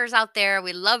fuckers out there,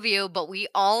 we love you, but we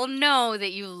all know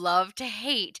that you love to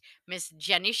hate Miss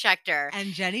Jenny Schechter.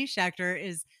 And Jenny Schechter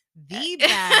is the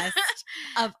best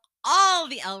of all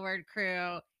the L Word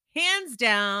crew. Hands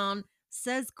down,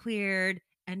 says queered.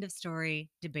 End of story.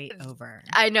 Debate over.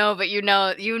 I know, but you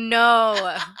know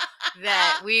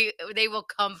that they will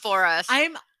come for us.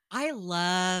 I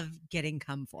love getting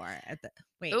come for at the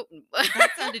wait. Oop. That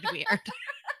sounded weird.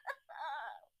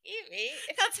 Evie.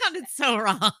 That sounded so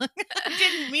wrong. I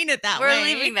didn't mean it that We're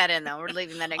way. leaving that in though. We're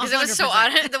leaving that in because it was so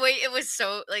 100%. on the way it was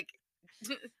so like.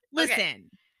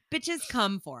 Listen, bitches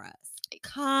come for us.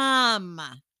 Come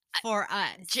for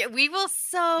us. We will.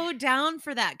 So down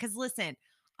for that. Because listen,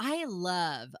 I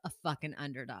love a fucking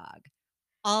underdog.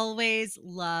 Always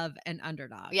love an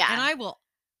underdog. Yeah. And I will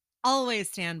always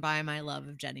stand by my love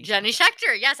of Jenny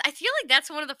Schechter. Yes, I feel like that's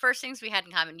one of the first things we had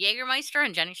in common: Jägermeister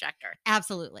and Jenny Schechter.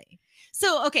 Absolutely.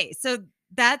 So, okay. So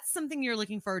that's something you're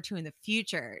looking forward to in the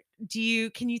future.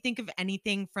 Can you think of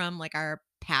anything from like our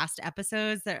past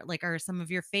episodes that like are some of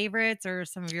your favorites or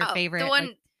some of your favorite? The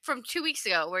one from 2 weeks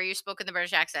ago where you spoke in the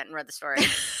British accent and read the story.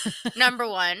 Number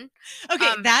one.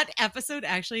 Okay, that episode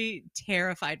actually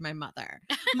terrified my mother.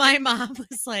 My mom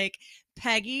was like,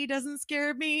 Peggy doesn't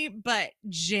scare me, but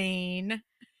Jane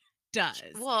does.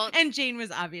 Well, and Jane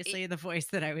was obviously the voice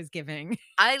that I was giving.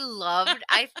 I loved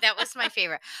that was my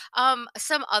favorite.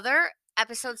 Some other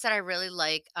episodes that I really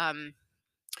like,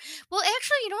 well,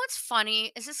 actually, you know what's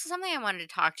funny is this is something I wanted to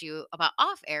talk to you about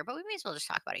off air, but we may as well just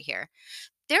talk about it here.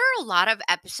 There are a lot of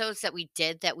episodes that we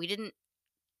did that we didn't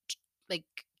like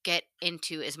get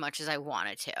into as much as I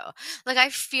wanted to. Like I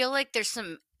feel like there's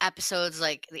some episodes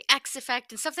like the X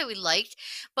Effect and stuff that we liked,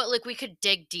 but like we could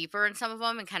dig deeper in some of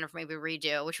them and kind of maybe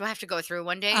redo, which we'll have to go through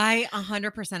one day. I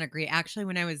 100% agree. Actually,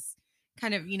 when I was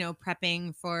kind of,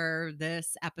 prepping for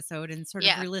this episode and sort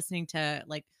of re-listening to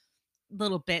like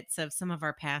little bits of some of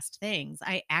our past things,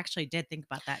 I actually did think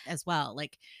about that as well.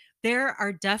 Like there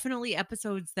are definitely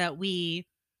episodes that we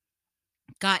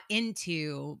got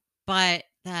into, but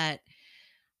that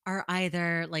are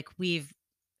either like we've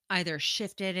either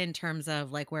shifted in terms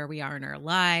of like where we are in our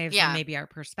lives and maybe our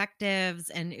perspectives,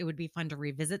 and it would be fun to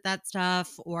revisit that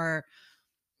stuff, or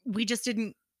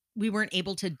we weren't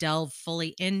able to delve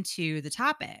fully into the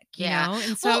topic, you know?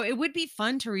 And so it would be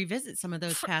fun to revisit some of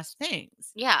those past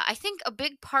things. Yeah, I think a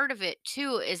big part of it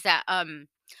too is that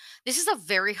this is a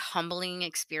very humbling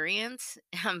experience.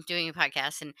 I'm doing a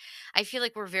podcast and I feel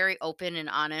like we're very open and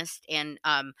honest, and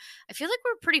I feel like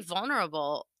we're pretty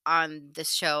vulnerable on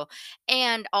this show.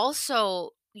 And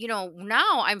also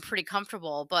now I'm pretty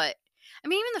comfortable, but I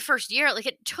mean, even the first year, like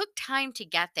it took time to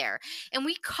get there. And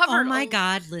we covered Oh my a-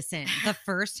 God, listen. The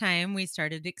first time we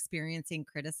started experiencing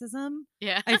criticism,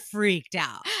 Yeah. I freaked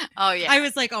out. Oh yeah. I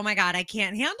was like, oh my God, I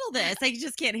can't handle this. I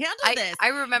just can't handle this. I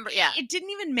remember, yeah. It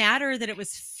didn't even matter that it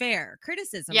was fair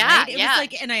criticism, Yeah, right? It yeah. was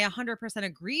like, and I 100%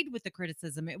 agreed with the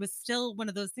criticism. It was still one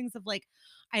of those things of like,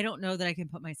 I don't know that I can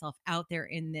put myself out there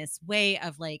in this way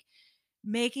of like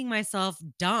making myself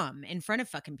dumb in front of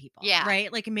fucking people. Yeah.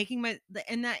 Right. Like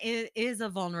and that is a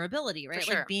vulnerability, right?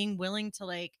 sure. Like being willing to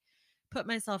like put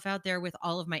myself out there with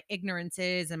all of my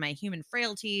ignorances and my human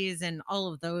frailties and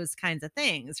all of those kinds of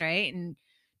things. Right. And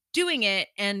doing it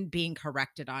and being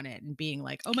corrected on it and being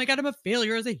like, oh my God, I'm a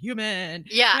failure as a human.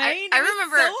 Yeah, Right? I It was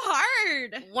remember so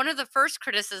hard. one of the first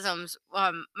criticisms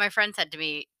my friend said to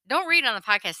me, don't read on the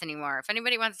podcast anymore. If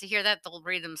anybody wants to hear that, they'll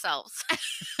read themselves.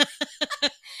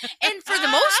 And for the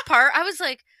most part, I was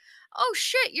like, oh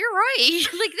shit, you're right.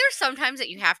 Like there's sometimes that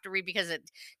you have to read because it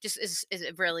just is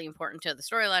really important to the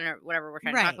storyline or whatever we're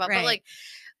trying to talk Right, about. But right. like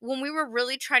when we were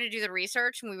really trying to do the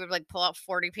research and we would like pull out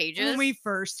 40 pages. When we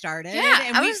first started. Yeah,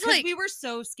 and I we, was 'cause like- we were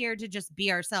so scared to just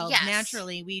be ourselves. Yes.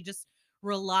 Naturally, we just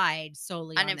relied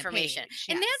solely on the information. page.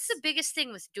 And that's the Yes. biggest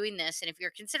thing with doing this. And if you're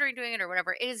considering doing it or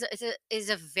whatever, it is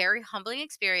a very humbling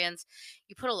experience.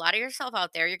 You put a lot of yourself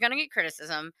out there. You're going to get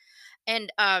criticism.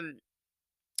 And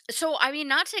so I mean,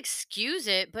 not to excuse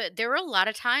it, but there were a lot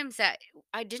of times that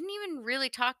I didn't even really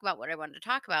talk about what I wanted to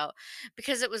talk about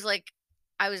because it was like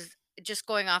I was just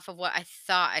going off of what I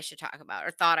thought I should talk about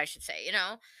or thought I should say, you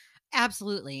know?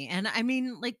 Absolutely. And I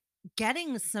mean, like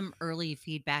getting some early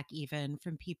feedback even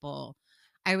from people.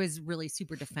 I was really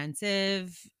super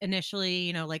defensive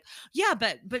initially, like, yeah,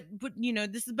 but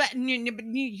this is but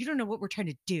you don't know what we're trying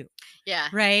to do, Yeah.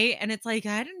 right? And it's like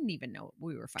I didn't even know what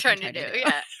we were fucking Trying to do. do.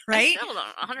 Yeah. Right? I still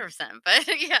don't 100%,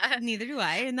 but yeah. Neither do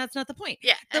I, and that's not the point.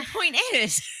 Yeah. The point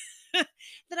is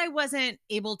that I wasn't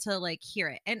able to like hear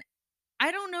it. And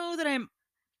I don't know that I'm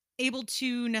able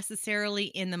to necessarily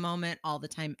in the moment all the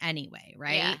time anyway,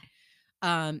 right?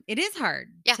 It is hard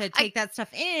Yeah, to take that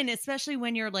stuff in, especially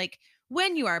when you're like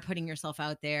when you are putting yourself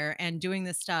out there and doing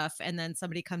this stuff and then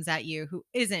somebody comes at you who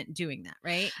isn't doing that,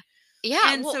 right?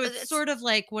 Yeah. And well, so it's sort of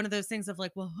like one of those things of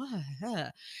like, well,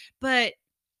 but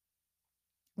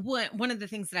one of the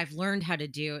things that I've learned how to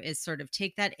do is sort of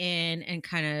take that in and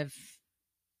kind of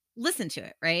listen to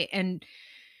it, right? And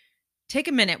take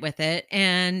a minute with it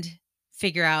and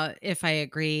figure out if I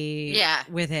agree Yeah.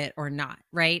 with it or not,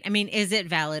 right? I mean, is it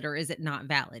valid or is it not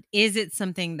valid? Is it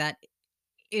something that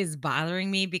is bothering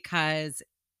me because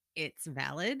it's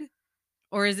valid?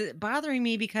 Or is it bothering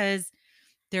me because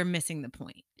they're missing the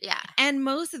point? yeah. And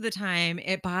most of the time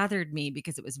it bothered me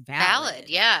because it was valid. Valid.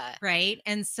 Yeah. Right.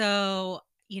 And so,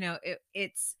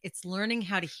 it's learning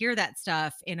how to hear that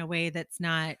stuff in a way that's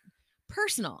not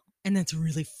personal. And that's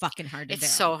really fucking hard to do.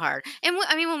 It's so hard. And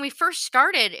I mean, when we first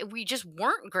started, we just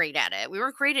weren't great at it. We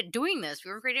weren't great at doing this. We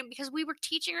weren't great at it because we were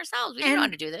teaching ourselves. We didn't know how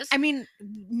And to do this. I mean,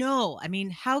 no. I mean,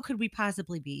 how could we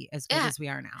possibly be as good Yeah. as we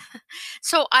are now?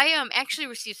 So I actually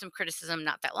received some criticism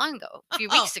not that long ago, a few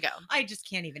weeks ago. I just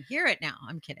can't even hear it now.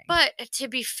 I'm kidding. But to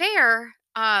be fair,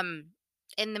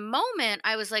 in the moment,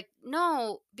 I was like,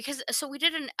 no, because so we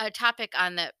did a topic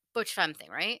on the Butch Femme thing,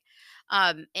 right?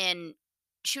 And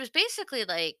she was basically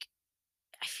like,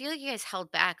 I feel like you guys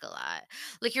held back a lot.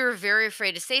 Like you were very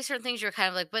afraid to say certain things. You were kind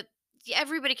of like, but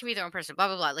everybody can be their own person, blah,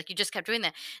 blah, blah. Like you just kept doing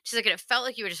that. She's like, and it felt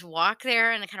like you would just walk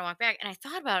there and then kind of walk back. And I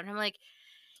thought about it and I'm like,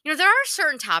 there are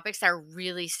certain topics that are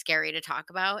really scary to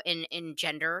talk about. And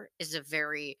gender is a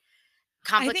very I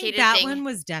complicated think that thing. one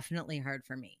was definitely hard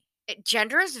for me.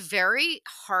 Gender is very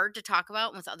hard to talk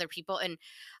about with other people. And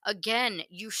again,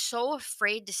 you're so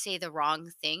afraid to say the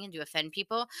wrong thing and to offend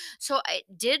people. So I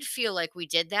did feel like we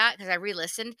did that because I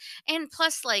re-listened. And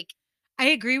plus, like, I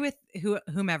agree with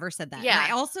whomever said that. Yeah.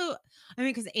 And I mean,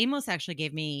 because Amos actually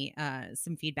gave me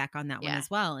some feedback on that one Yeah. as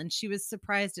well. And she was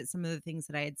surprised at some of the things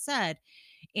that I had said.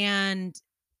 And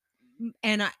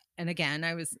again,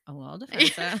 I was a little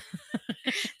defensive.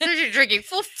 so you're drinking.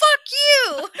 Well, fuck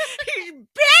you.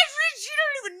 Bastards, you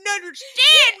don't even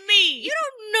understand me. You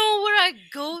don't know what I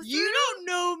go through. You don't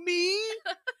know me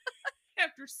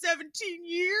after 17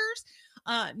 years.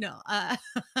 No,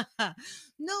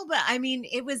 no, but I mean,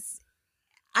 it was,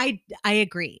 I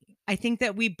agree. I think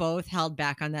that we both held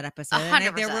back on that episode.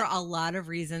 And there were 100%. a lot of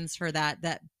reasons for that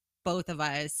both of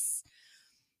us,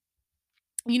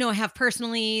 have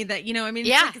personally that, I mean,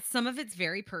 Yeah. it's like some of it's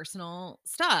very personal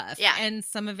stuff. Yeah. And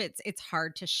some of it's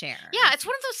hard to share. Yeah, it's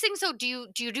one of those things though. Do you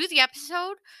do the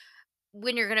episode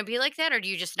when you're gonna be like that, or do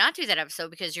you just not do that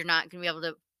episode because you're not gonna be able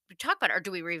to talk about it, or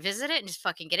do we revisit it and just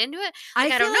fucking get into it? I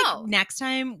Like, I feel don't like know. next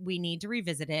time we need to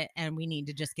revisit it and we need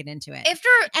to just get into it. After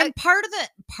And part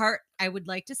I would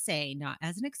like to say, not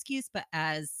as an excuse, but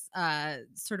as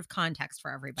sort of context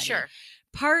for everybody. sure,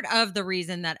 Part of the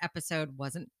reason that episode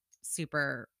wasn't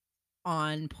super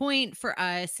on point for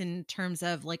us in terms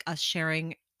of like us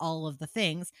sharing all of the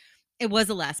things, it was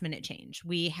a last minute change.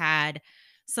 We had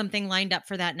something lined up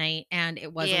for that night and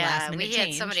it was a last yeah, minute we change.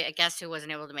 had somebody, I guess, who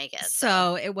wasn't able to make it.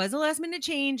 So it was a last minute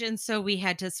change. And so we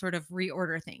had to sort of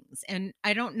reorder things. And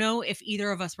I don't know if either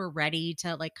of us were ready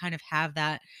to like kind of have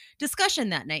that discussion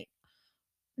that night.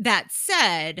 That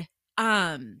said,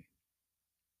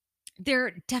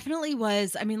 there definitely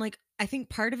was, I mean, like, I think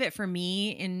part of it for me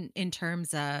in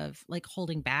terms of like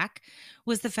holding back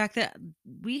was the fact that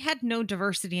we had no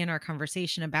diversity in our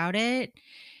conversation about it.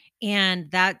 And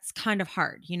that's kind of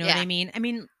hard. You know what Yeah. I mean? I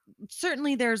mean,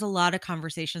 certainly there's a lot of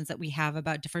conversations that we have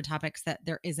about different topics that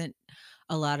there isn't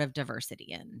a lot of diversity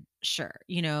in. Sure.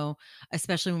 You know,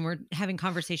 especially when we're having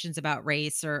conversations about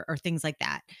race or things like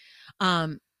that.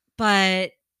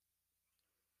 But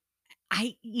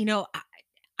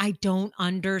I don't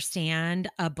understand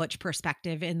a butch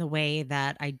perspective in the way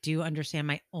that I do understand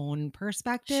my own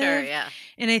perspective. Sure, yeah.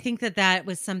 And I think that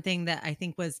was something that I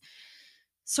think was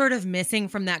sort of missing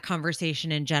from that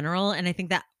conversation in general. And I think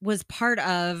that was part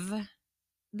of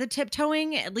the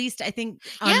tiptoeing, at least I think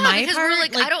on Yeah, my because part, we're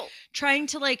like, I don't trying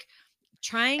to I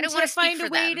don't wanna speak find a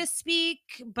for way them. to speak,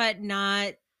 but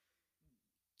not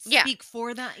Yeah. speak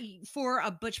for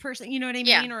a butch person, you know what I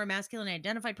Yeah. mean, or a masculine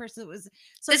identified person. It was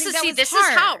so I This think is that see, was this is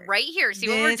how hard. right here. See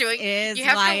what we're This doing? is You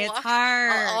have why to it's walk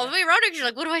hard. all the way around because you're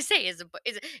like, what do I say? Is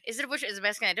it a bush? Is it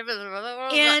masculine?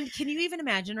 And can you even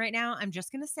imagine right now? I'm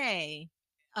just gonna say,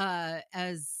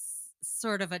 as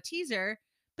sort of a teaser,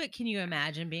 but can you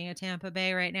imagine being a Tampa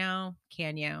Bay right now?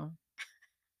 Can you?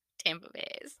 Tampa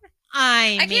Bays.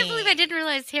 I can't believe I didn't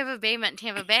realize Tampa Bay meant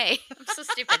Tampa Bay. I'm so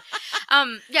stupid.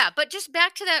 Yeah, but just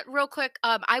back to that real quick.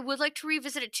 I would like to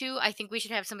revisit it too. I think we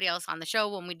should have somebody else on the show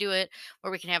when we do it,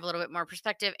 where we can have a little bit more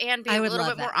perspective and be I a would little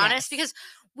love bit more that, honest yes. because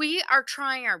we are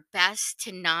trying our best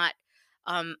to not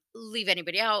leave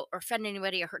anybody out or offend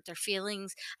anybody or hurt their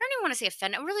feelings. I don't even want to say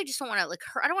offend. I really just don't want to like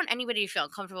hurt. I don't want anybody to feel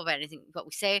uncomfortable about anything what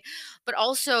we say, but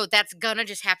also that's gonna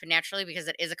just happen naturally because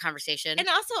it is a conversation. And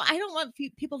also, I don't want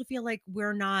people to feel like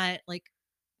we're not like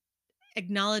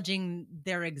acknowledging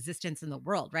their existence in the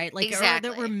world, right? Like, or that we're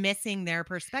Exactly. missing their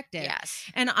perspective. Yes.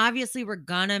 And obviously, we're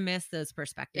gonna miss those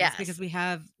perspectives Yes. because we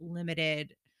have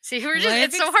limited. See, we're just, life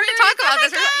it's so hard to talk experience. Oh about my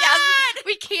this. Yes, God!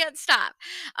 we can't stop.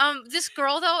 This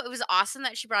girl, though, it was awesome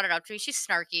that she brought it up to me. She's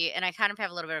snarky, and I kind of have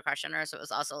a little bit of crush on her. So it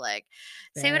was also like,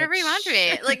 say whatever you want to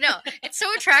me. Like, no, it's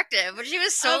so attractive. But she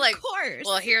was so Of like, course.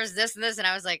 well, here's this and this. And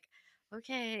I was like,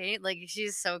 okay. Like,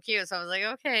 she's so cute. So I was like,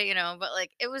 okay, you know, but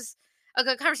like, it was a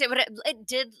good conversation. But it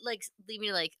did like leave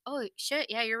me like, oh,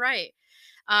 shit. Yeah, you're right.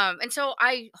 And so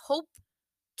I hope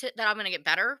that I'm going to get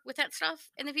better with that stuff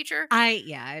in the future. I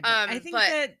think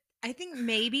but- I think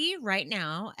maybe right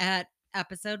now at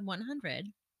episode 100,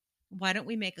 why don't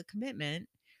we make a commitment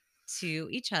to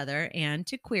each other and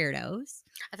to Queerdos?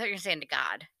 I thought you were saying to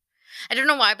God. I don't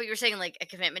know why, but you're saying like a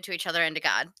commitment to each other and to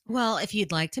God. Well, if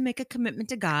you'd like to make a commitment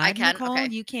to God, can, Nicole, okay.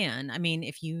 you can. I mean,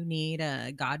 if you need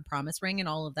a God promise ring and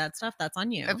all of that stuff, that's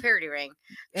on you. A purity ring.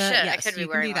 Shit, I yes, could be you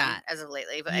can wearing do one that. as of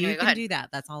lately. But You anyway, go can ahead. do that.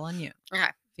 That's all on you. Okay.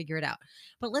 Figure it out.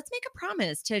 But let's make a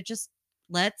promise to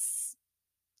let's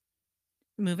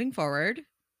moving forward.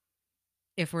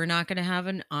 If we're not going to have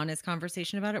an honest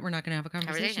conversation about it, we're not going to have a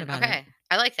conversation about Okay. it.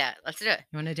 I like that. Let's do it.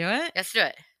 You want to do it? Let's do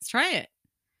it. Let's try it.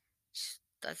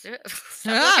 Let's do it.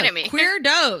 Stop looking at me.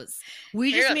 Queerdos.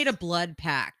 We just Queerdos. made a blood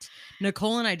pact.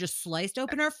 Nicole and I just sliced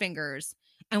open our fingers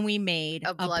and we made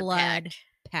A a blood blood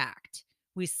pact.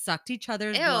 We sucked each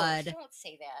other's Ew, blood don't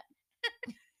say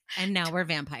that. and now we're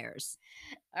vampires.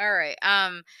 All right.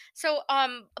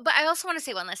 But I also want to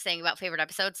say one last thing about favorite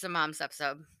episodes, the moms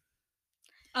episode.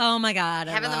 Oh my God.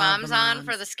 I Having the love moms on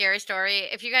for the scary story.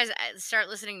 If you guys start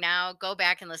listening now, go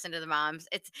back and listen to the moms.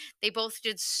 They both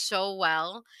did so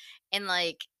well, and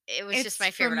like it was just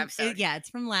my favorite episode. Yeah, it's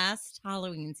from last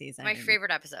Halloween season. My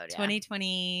favorite episode. Yeah.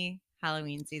 2020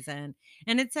 Halloween season.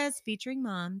 And it says featuring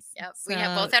moms. Yep. We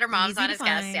have both had our moms easy on to as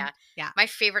guests. find. Yeah. Yeah. My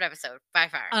favorite episode by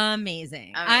far.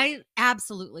 Amazing. I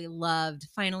absolutely loved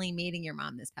finally meeting your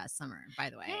mom this past summer, by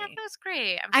the way. Yeah, that was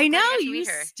great. I'm so I glad know got to you meet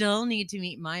her. still need to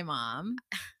meet my mom.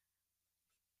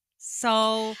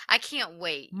 So I can't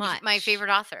wait. She's my much. favorite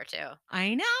author too.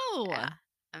 I know. Yeah.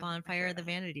 My Bonfire of the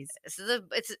favorite. Vanities.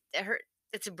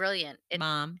 It's a brilliant.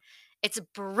 Mom. It's a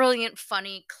brilliant,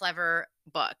 funny, clever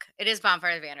book. It is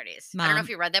Bonfire of the Vanities. I don't know Mom. if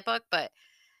you read that book, but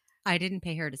I didn't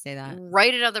pay her to say that.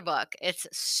 Write another book. It's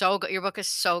so good. Your book is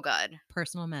so good.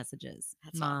 Personal messages,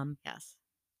 That's all. Mom. Yes.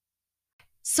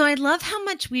 So I love how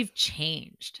much we've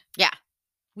changed. Yeah.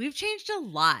 We've changed a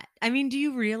lot. I mean, do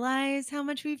you realize how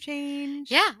much we've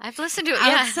changed? Yeah. I've listened to it.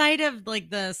 Yeah. Outside of like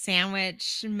the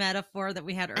sandwich metaphor that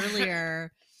we had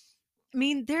earlier, I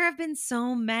mean, there have been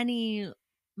so many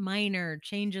minor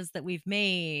changes that we've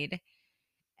made.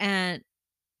 And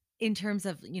in terms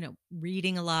of,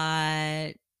 reading a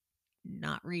lot,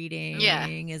 not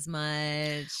reading as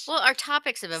much. Well, our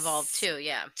topics have evolved too.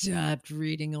 Yeah. Stopped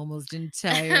reading almost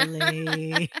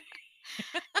entirely.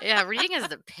 Yeah. Reading is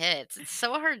the pits. It's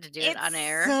so hard to do it on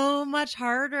air. So much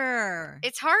harder.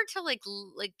 It's hard to like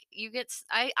you get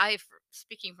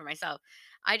speaking for myself,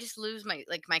 I just lose my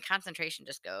concentration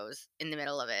just goes in the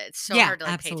middle of it. It's so hard to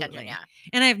pay attention. Absolutely. Yeah.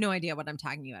 And I have no idea what I'm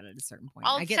talking about at a certain point.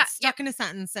 All I the get ti- stuck in a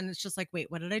sentence and it's just like, wait,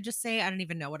 what did I just say? I don't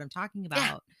even know what I'm talking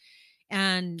about.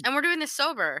 And And we're doing this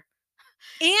sober.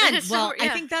 well, So, I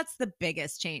yeah. think that's the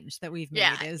biggest change that we've made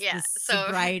Yeah, is yeah. the So-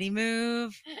 sobriety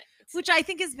move, which I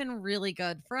think has been really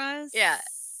good for us. Yeah.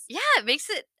 Yeah, it makes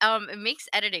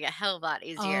editing a hell of a lot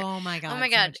easier. Oh my God. Oh my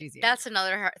so God, much easier. that's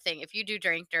another hard thing. If you do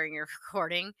drink during your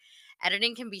recording,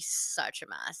 editing can be such a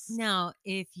mess. Now,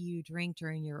 if you drink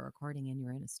during your recording and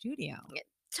you're in a studio,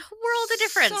 It's a world of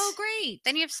difference. So great.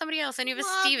 Then you have somebody else, and you have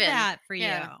Love a Steven. that for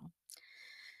Yeah.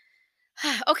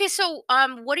 you. Okay, so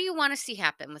what do you want to see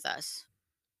happen with us?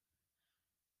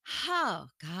 Oh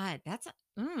God,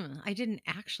 I didn't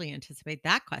actually anticipate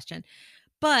that question,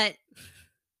 but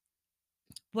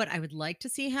what I would like to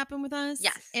see happen with us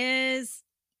Yes. is,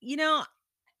 I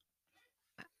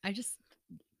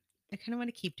kind of want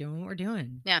to keep doing what we're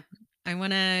doing. Yeah. I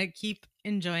want to keep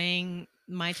enjoying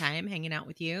my time hanging out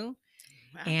with you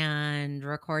Wow. and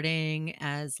recording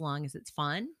as long as it's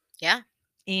fun. Yeah.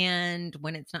 And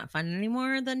when it's not fun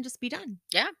anymore, then just be done.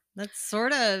 Yeah. That's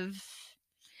sort of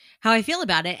how I feel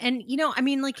about it. And, I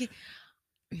mean, like,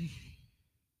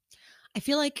 I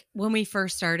feel like when we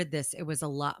first started this, it was a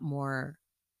lot more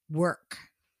work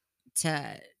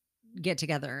to get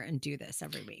together and do this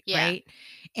every week. Yeah. Right.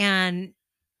 And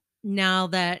now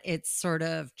that it's sort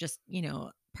of just,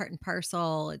 part and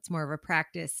parcel, it's more of a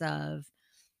practice of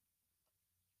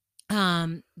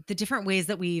the different ways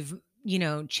that we've,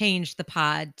 changed the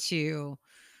pod to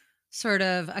sort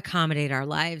of accommodate our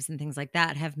lives and things like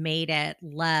that have made it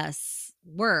less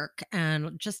work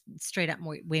and just straight up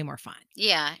way more fun.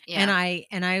 Yeah. Yeah.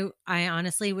 And I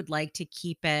honestly would like to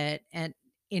keep it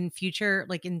in future,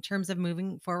 like in terms of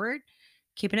moving forward,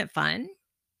 keeping it fun.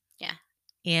 Yeah.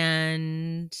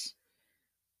 And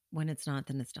when it's not,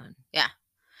 then it's done. Yeah.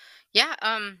 Yeah.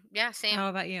 Same. How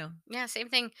about you? Yeah. Same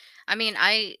thing. I mean,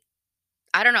 I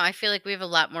don't know. I feel like we have a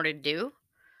lot more to do.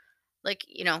 Like,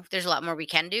 there's a lot more we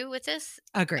can do with this.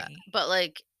 Agree. But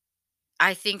like,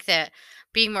 I think that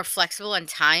being more flexible on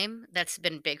time, that's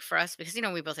been big for us because,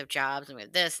 we both have jobs and we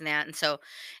have this and that. And so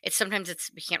sometimes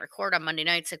we can't record on Monday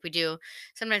nights like we do.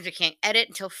 Sometimes we can't edit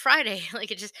until Friday.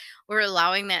 Like we're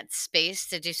allowing that space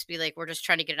to just be like, we're just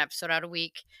trying to get an episode out a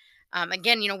week.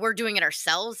 Again, we're doing it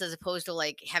ourselves as opposed to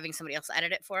like having somebody else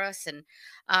edit it for us.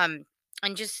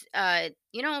 And just, I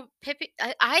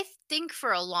think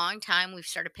for a long time we've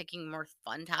started picking more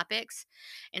fun topics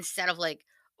instead of like,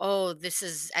 oh, this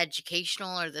is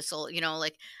educational or this will,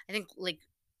 like, I think like,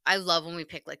 I love when we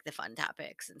pick like the fun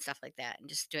topics and stuff like that and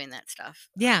just doing that stuff.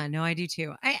 Yeah, no, I do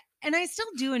too. I still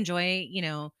do enjoy,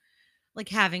 like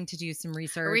having to do some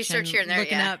research Here and there,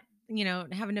 looking yeah. up,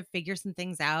 having to figure some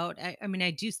things out. I mean,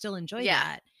 I do still enjoy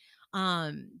Yeah.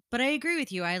 that. But I agree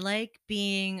with you. I like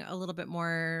being a little bit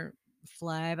more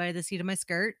fly by the seat of my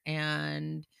skirt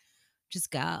and just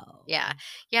go. Yeah.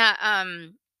 Yeah.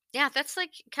 Yeah, that's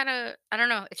like kind of, I don't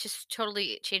know. It's just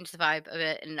totally changed the vibe of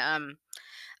it. And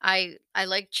I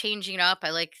like changing it up.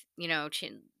 I like,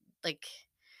 like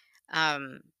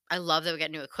I love that we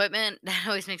got new equipment. That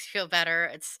always makes me feel better.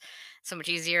 It's so much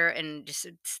easier and just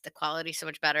it's the quality so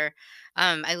much better.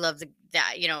 I love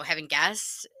that having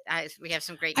guests. We have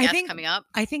some great I guests think- coming up.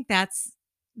 I think that's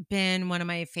been one of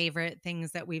my favorite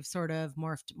things that we've sort of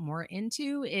morphed more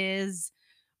into is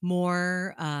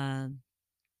more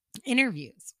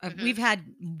interviews. Mhm. We've had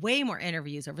way more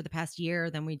interviews over the past year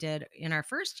than we did in our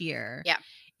first year. Yeah.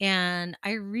 And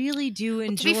I really do Well,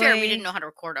 enjoy. to be fair, we didn't know how to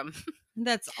record them.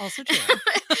 That's also true.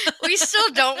 We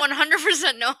still don't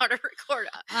 100% know how to record.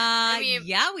 mean-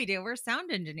 Yeah, we do. We're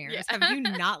sound engineers. Yeah. Have you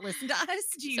not listened to us?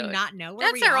 Do you So not know where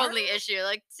That's we our are? only issue.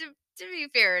 Like to be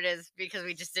fair, it is because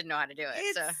we just didn't know how to do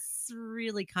it. So It's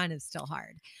really kind of still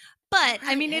hard. But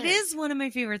I mean, it really is one of my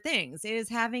favorite things is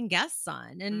having guests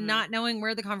on and Mhm. not knowing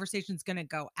where the conversation's going to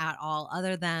go at all,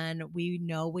 other than we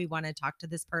know we want to talk to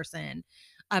this person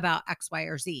about X, Y,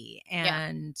 or Z. Yeah.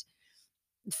 And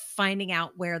finding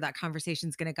out where that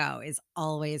conversation's going to go is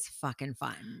always fucking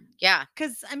fun. Yeah.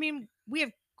 Because, I mean, we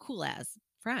have cool ass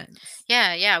friends.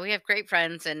 Yeah. We have great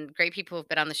friends and great people who've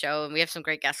been on the show, and we have some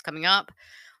great guests coming up.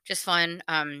 Just fun.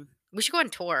 We should go on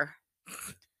tour.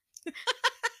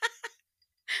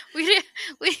 we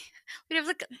we we'd have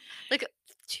like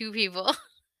 2 people.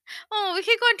 Oh, we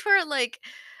could go on tour. Like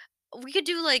we could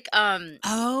do like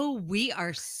Oh, we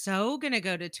are so going to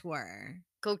go to tour.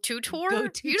 go to tour. Go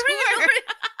to You don't even know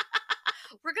tour.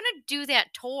 we're gonna do that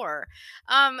tour.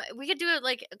 We could do it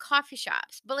like coffee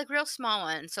shops, but like real small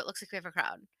ones, so it looks like we have a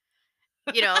crowd.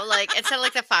 You know, like instead of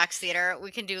like the Fox Theater, we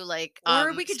can do like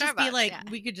Or we could just be Starbucks, like, yeah.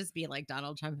 we could just be like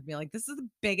Donald Trump and be like, this is the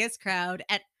biggest crowd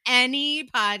at any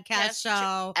podcast Yes,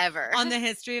 show ever. on the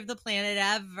history of the planet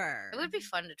ever. It would be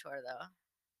fun to tour though.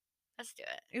 Let's do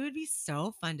it. It would be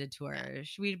so fun to tour.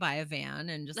 Should we buy a van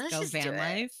and just Let's go just do van it.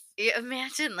 life? Yeah,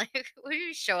 imagine like when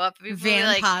you show up and people Van be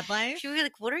like, pod life? people be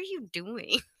like, "What are you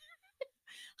doing?"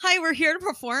 Hi, we're here to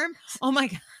perform. Oh my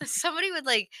God. Somebody would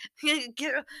like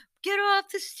get off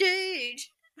the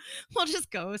stage. We'll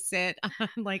just go sit on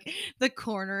like the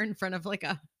corner in front of like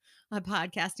a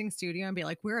podcasting studio and be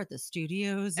like, we're at the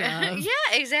studios of, Yeah,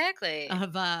 exactly.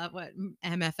 what,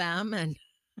 MFM, and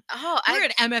Oh, we're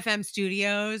at MFM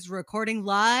Studios recording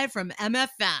live from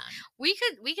MFM. we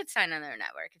could sign on their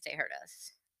network if they heard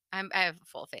us. I have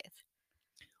full faith.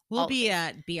 We'll All be of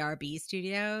at BRB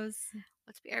Studios.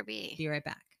 What's BRB? Be right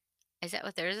back. Is that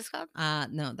what theirs is called?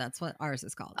 No, that's what ours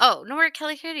is called. Oh, no, we're at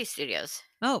Kelly Kitty Studios.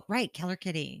 Oh, right, Keller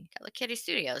Kitty. Kelly Kitty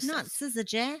Studios. Not Scissor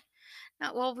J.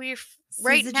 Not well. We're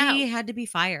right Scissor now. G had to be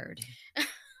fired.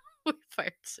 We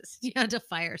fired Sis You had to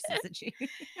fire Scissor G.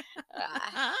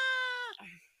 Ah,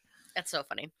 That's so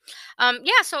funny.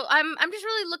 Yeah. So I'm just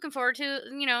really looking forward to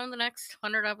the next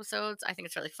 100 episodes. I think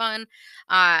it's really fun.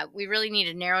 We really need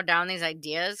to narrow down these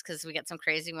ideas because we got some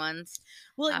crazy ones.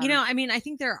 Well, I mean, I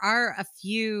think there are a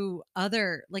few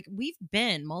other, like, we've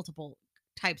been multiple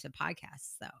types of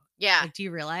podcasts, though. Yeah. Like, do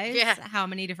you realize Yeah. how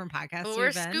many different podcasts Well, we're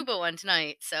we've been? scuba one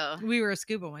tonight, so We were a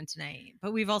scuba one tonight,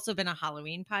 but we've also been a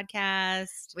Halloween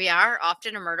podcast. we are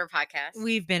often a murder podcast.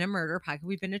 We've been a murder podcast.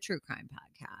 We've been a true crime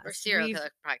podcast. We're serial We've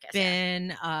killer podcast.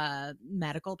 been a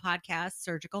medical podcast,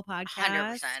 surgical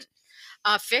podcast.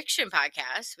 100%. Fiction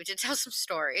podcast. We did tell some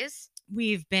stories.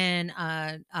 We've been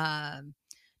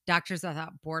Doctors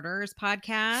Without Borders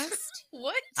podcast.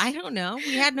 What? I don't know.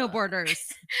 We had no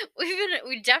borders.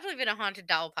 We've definitely been a haunted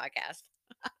doll podcast.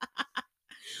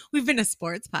 We've been a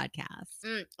sports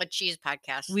podcast. A cheese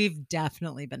podcast. We've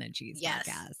definitely been a cheese Yes.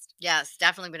 podcast. Yes,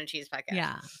 definitely been a cheese podcast.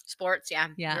 Yeah. Sports, yeah.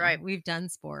 Yeah. You're right. We've done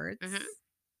sports. Mhm.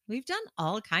 We've done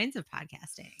all kinds of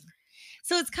podcasting.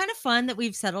 So it's kind of fun that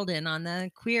we've settled in on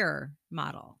the queer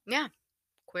model.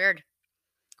 Weird.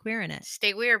 Queer in it.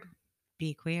 Stay weird.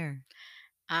 Be queer.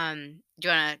 Do you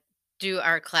want to do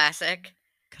our classic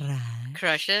Crash.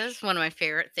 crushes? One of my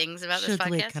favorite things about this Should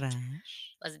we podcast.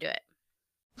 crash? Let's do it.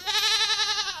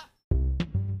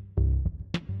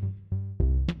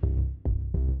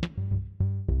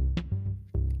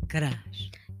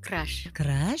 Crash. Crush.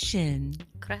 Crashing.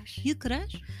 Crush. You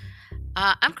crash?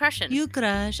 I'm crushing. You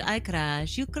crash. I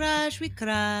crash. You crash. We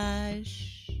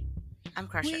crash. I'm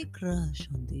crushing. We crush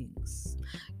on things.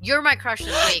 You're my crush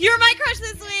this week. You're my crush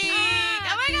this week.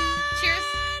 Ah! Oh my god.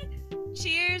 Cheers.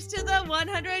 Cheers to the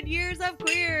 100 years of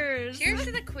queers. Cheers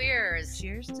to the queers.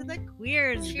 Cheers to the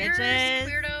queers, Cheers, bitches.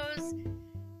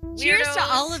 weirdos. Cheers to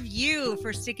Weirdos. all of you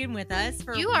for sticking with us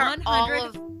for You are 100 all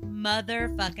of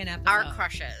motherfucking episodes. our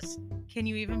crushes. Can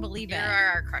you even believe You it?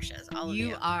 are our crushes. All of you.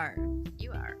 You are.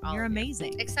 You are. All You're of you.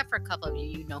 amazing. Except for a couple of you.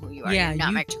 You know who you are. Yeah, You're not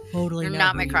you my, totally you're know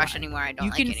not who my you crush are. anymore. I don't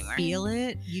You like can you anymore. feel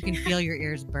it. You can feel your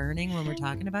ears burning when we're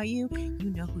talking about you. You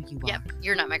know who you Yep, are.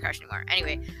 you're not my crush anymore.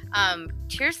 Anyway,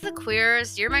 cheers to the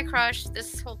queers. You're my crush.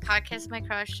 This whole podcast is my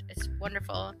crush. It's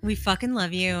wonderful. We fucking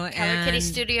love you. Keller Kitty and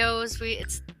Studios.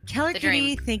 It's Keller the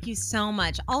Kitty, dream. thank you so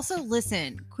much. Also,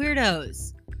 listen,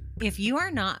 queerdos, if you are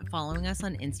not following us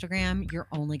on Instagram, you're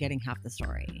only getting half the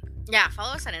story. yeah.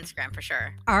 Follow us on Instagram for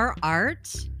sure. Our art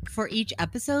for each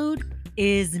episode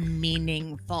is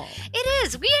meaningful. It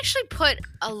is. We actually put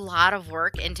a lot of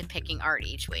work into picking art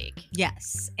each week.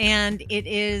 Yes. And it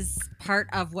is part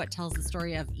of what tells the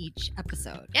story of each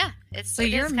episode. Yeah, it's So it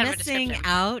you're is kind of a missing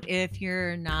description. out if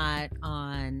you're not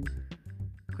on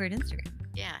Queer Instagram.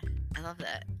 Yeah, I love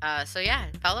that. So yeah,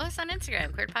 follow us on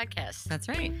Instagram, Queer Podcast. That's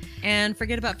right. And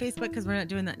forget about Facebook because we're not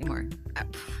doing that anymore.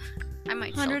 I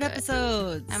might still 100 do it.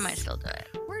 episodes. I might still do it.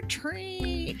 We're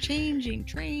changing,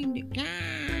 trained.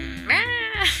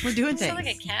 Ah, We're doing you things. sound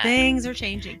like a cat. Things are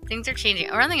changing. Things are changing.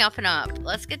 We're on the up and up.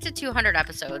 Let's get to 200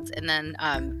 episodes, and then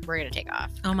we're gonna take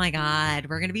off. Oh my God.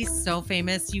 We're going to be so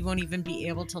famous. You won't even be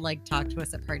able to like talk to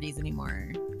us at parties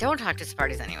anymore. Don't talk to us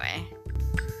parties anyway.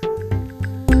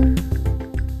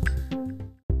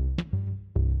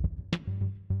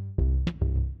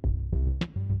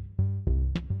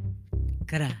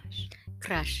 Crush.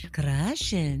 Crush.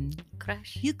 Crushing.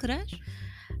 Crush. You crush?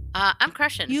 I'm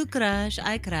crushing. You crush.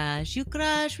 I crush. You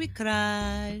crush. We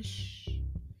crush.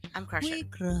 I'm crushing. We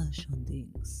crush on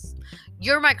things.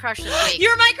 You're my crush this week.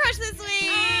 You're my crush this week.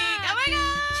 Ah, Oh my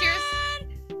God.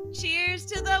 cheers. Cheers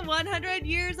to the 100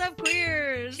 years of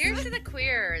queers. Cheers to the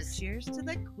queers. Cheers to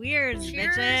the queers,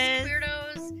 Cheers, bitches.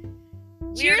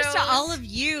 weirdos. Cheers to Weirdos. all of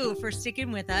you for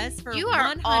sticking with us for You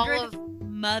are 100 all of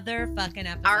motherfucking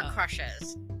episodes. our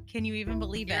crushes. Can you even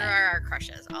believe You it? are our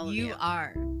crushes. All of you. You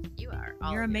are. You are.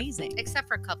 All You're of you. amazing. Except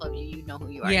for a couple of you. You know who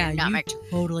you are. Yeah, you're not you my.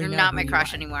 totally You're know not who my you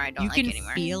crush are. anymore. I don't You like can you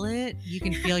anymore. feel it. You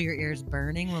can feel your ears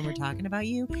burning when we're talking about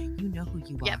you. You know who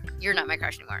you Yep, are. you're not my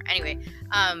crush anymore. Anyway,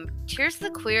 cheers to the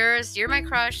queers. You're my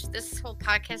crush. This whole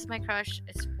podcast is my crush.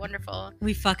 It's wonderful.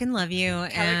 We fucking love you.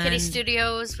 Keller Kitty and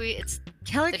Studios. It's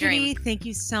Keller the Kitty, dream. thank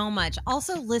you so much.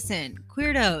 Also, listen,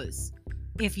 Queerdos,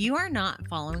 if you are not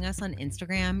following us on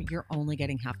Instagram, you're only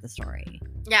getting half the story.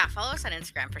 yeah. Follow us on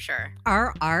Instagram for sure.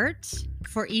 Our art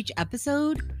for each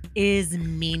episode is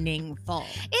meaningful.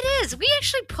 It is. We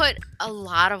actually put a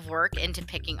lot of work into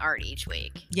picking art each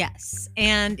week. Yes.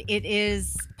 And it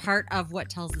is part of what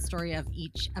tells the story of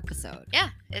each episode. Yeah,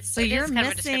 it's So it you're is kind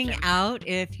of a missing description. out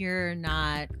if you're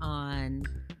not on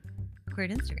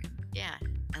Queered Instagram. Yeah,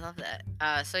 I love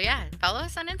that. So yeah, follow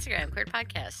us on Instagram, Queer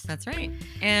Podcast. That's right.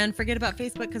 And forget about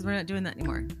Facebook because we're not doing that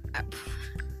anymore.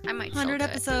 I might still 100 do it.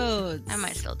 episodes. I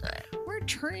might still do it. We're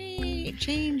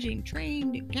changing,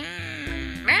 trained.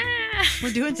 Ah,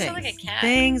 We're doing you things. sound like a cat.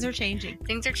 Things are changing.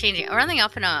 Things are changing. We're on the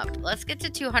up and up. Let's get to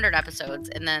 200 episodes,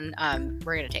 and then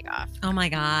we're gonna take off. Oh my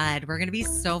God. We're going to be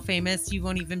so famous. You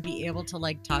won't even be able to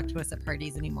like talk to us at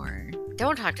parties anymore.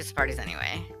 Don't talk to us parties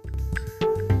anyway.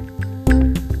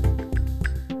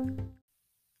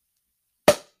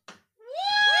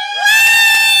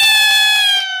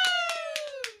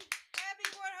 Happy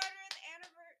 100th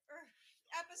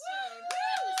episode.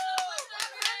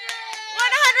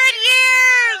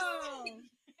 100 years.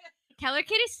 Keller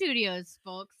Kitty Studios,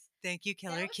 folks. Thank you,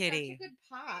 Keller Kitty. Good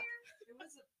pop. It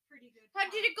was a pretty good. How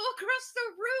did it go across the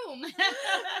room?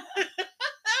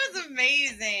 That was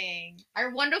amazing.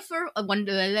 Our wonderful.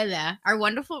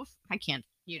 I can't.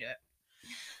 You do it.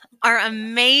 Our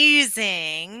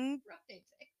amazing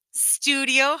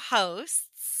studio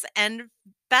hosts and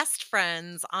best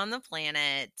friends on the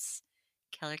planet,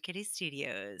 Keller Kitty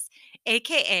Studios,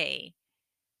 aka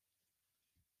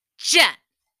Jen,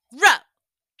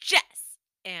 Jess,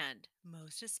 and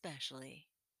most especially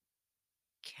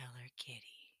Keller Kitty.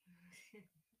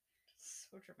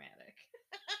 So dramatic.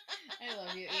 I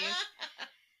love you, Eve.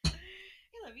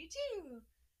 I love you too.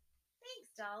 Thanks,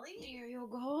 Dolly. Here you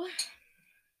go.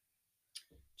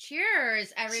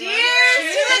 Cheers, everyone.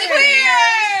 Cheers to the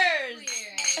queers!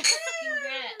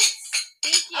 Congrats.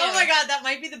 Thank you. Oh my God, that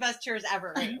might be the best cheers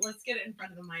ever. Right, let's get it in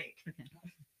front of the mic.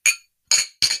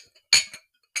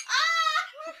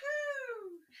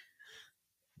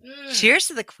 Mm. Cheers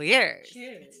to the queers.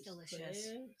 Cheers. It's delicious.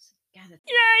 God, that's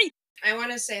Yay! I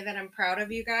want to say that I'm proud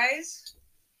of you guys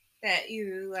that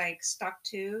you like stuck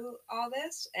to all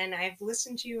this, and I've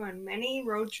listened to you on many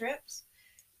road trips,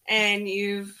 and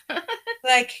you've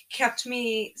like kept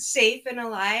me safe and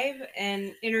alive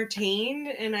and entertained,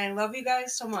 and I love you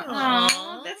guys so much.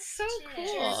 Aw, that's so Cheers.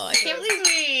 cool. I can't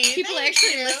believe people Thank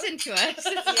actually you. listen to us.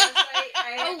 Yes,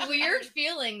 I A weird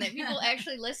feeling that people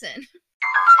actually listen.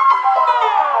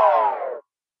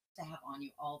 to have on you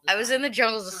all the I was in the time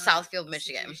jungles of for Southfield,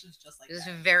 Michigan. situations just like It was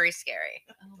that. very scary.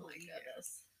 Oh my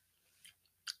goodness.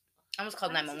 I almost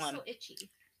called Why is this 911. so itchy?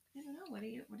 I don't know.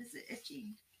 What is it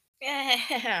itchy?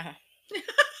 Yeah,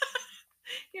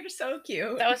 You're so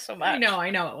cute. that was so much. I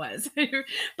know it was.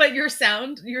 But your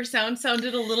sound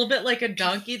sounded a little bit like a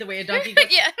donkey, the way a donkey goes.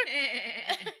 yeah.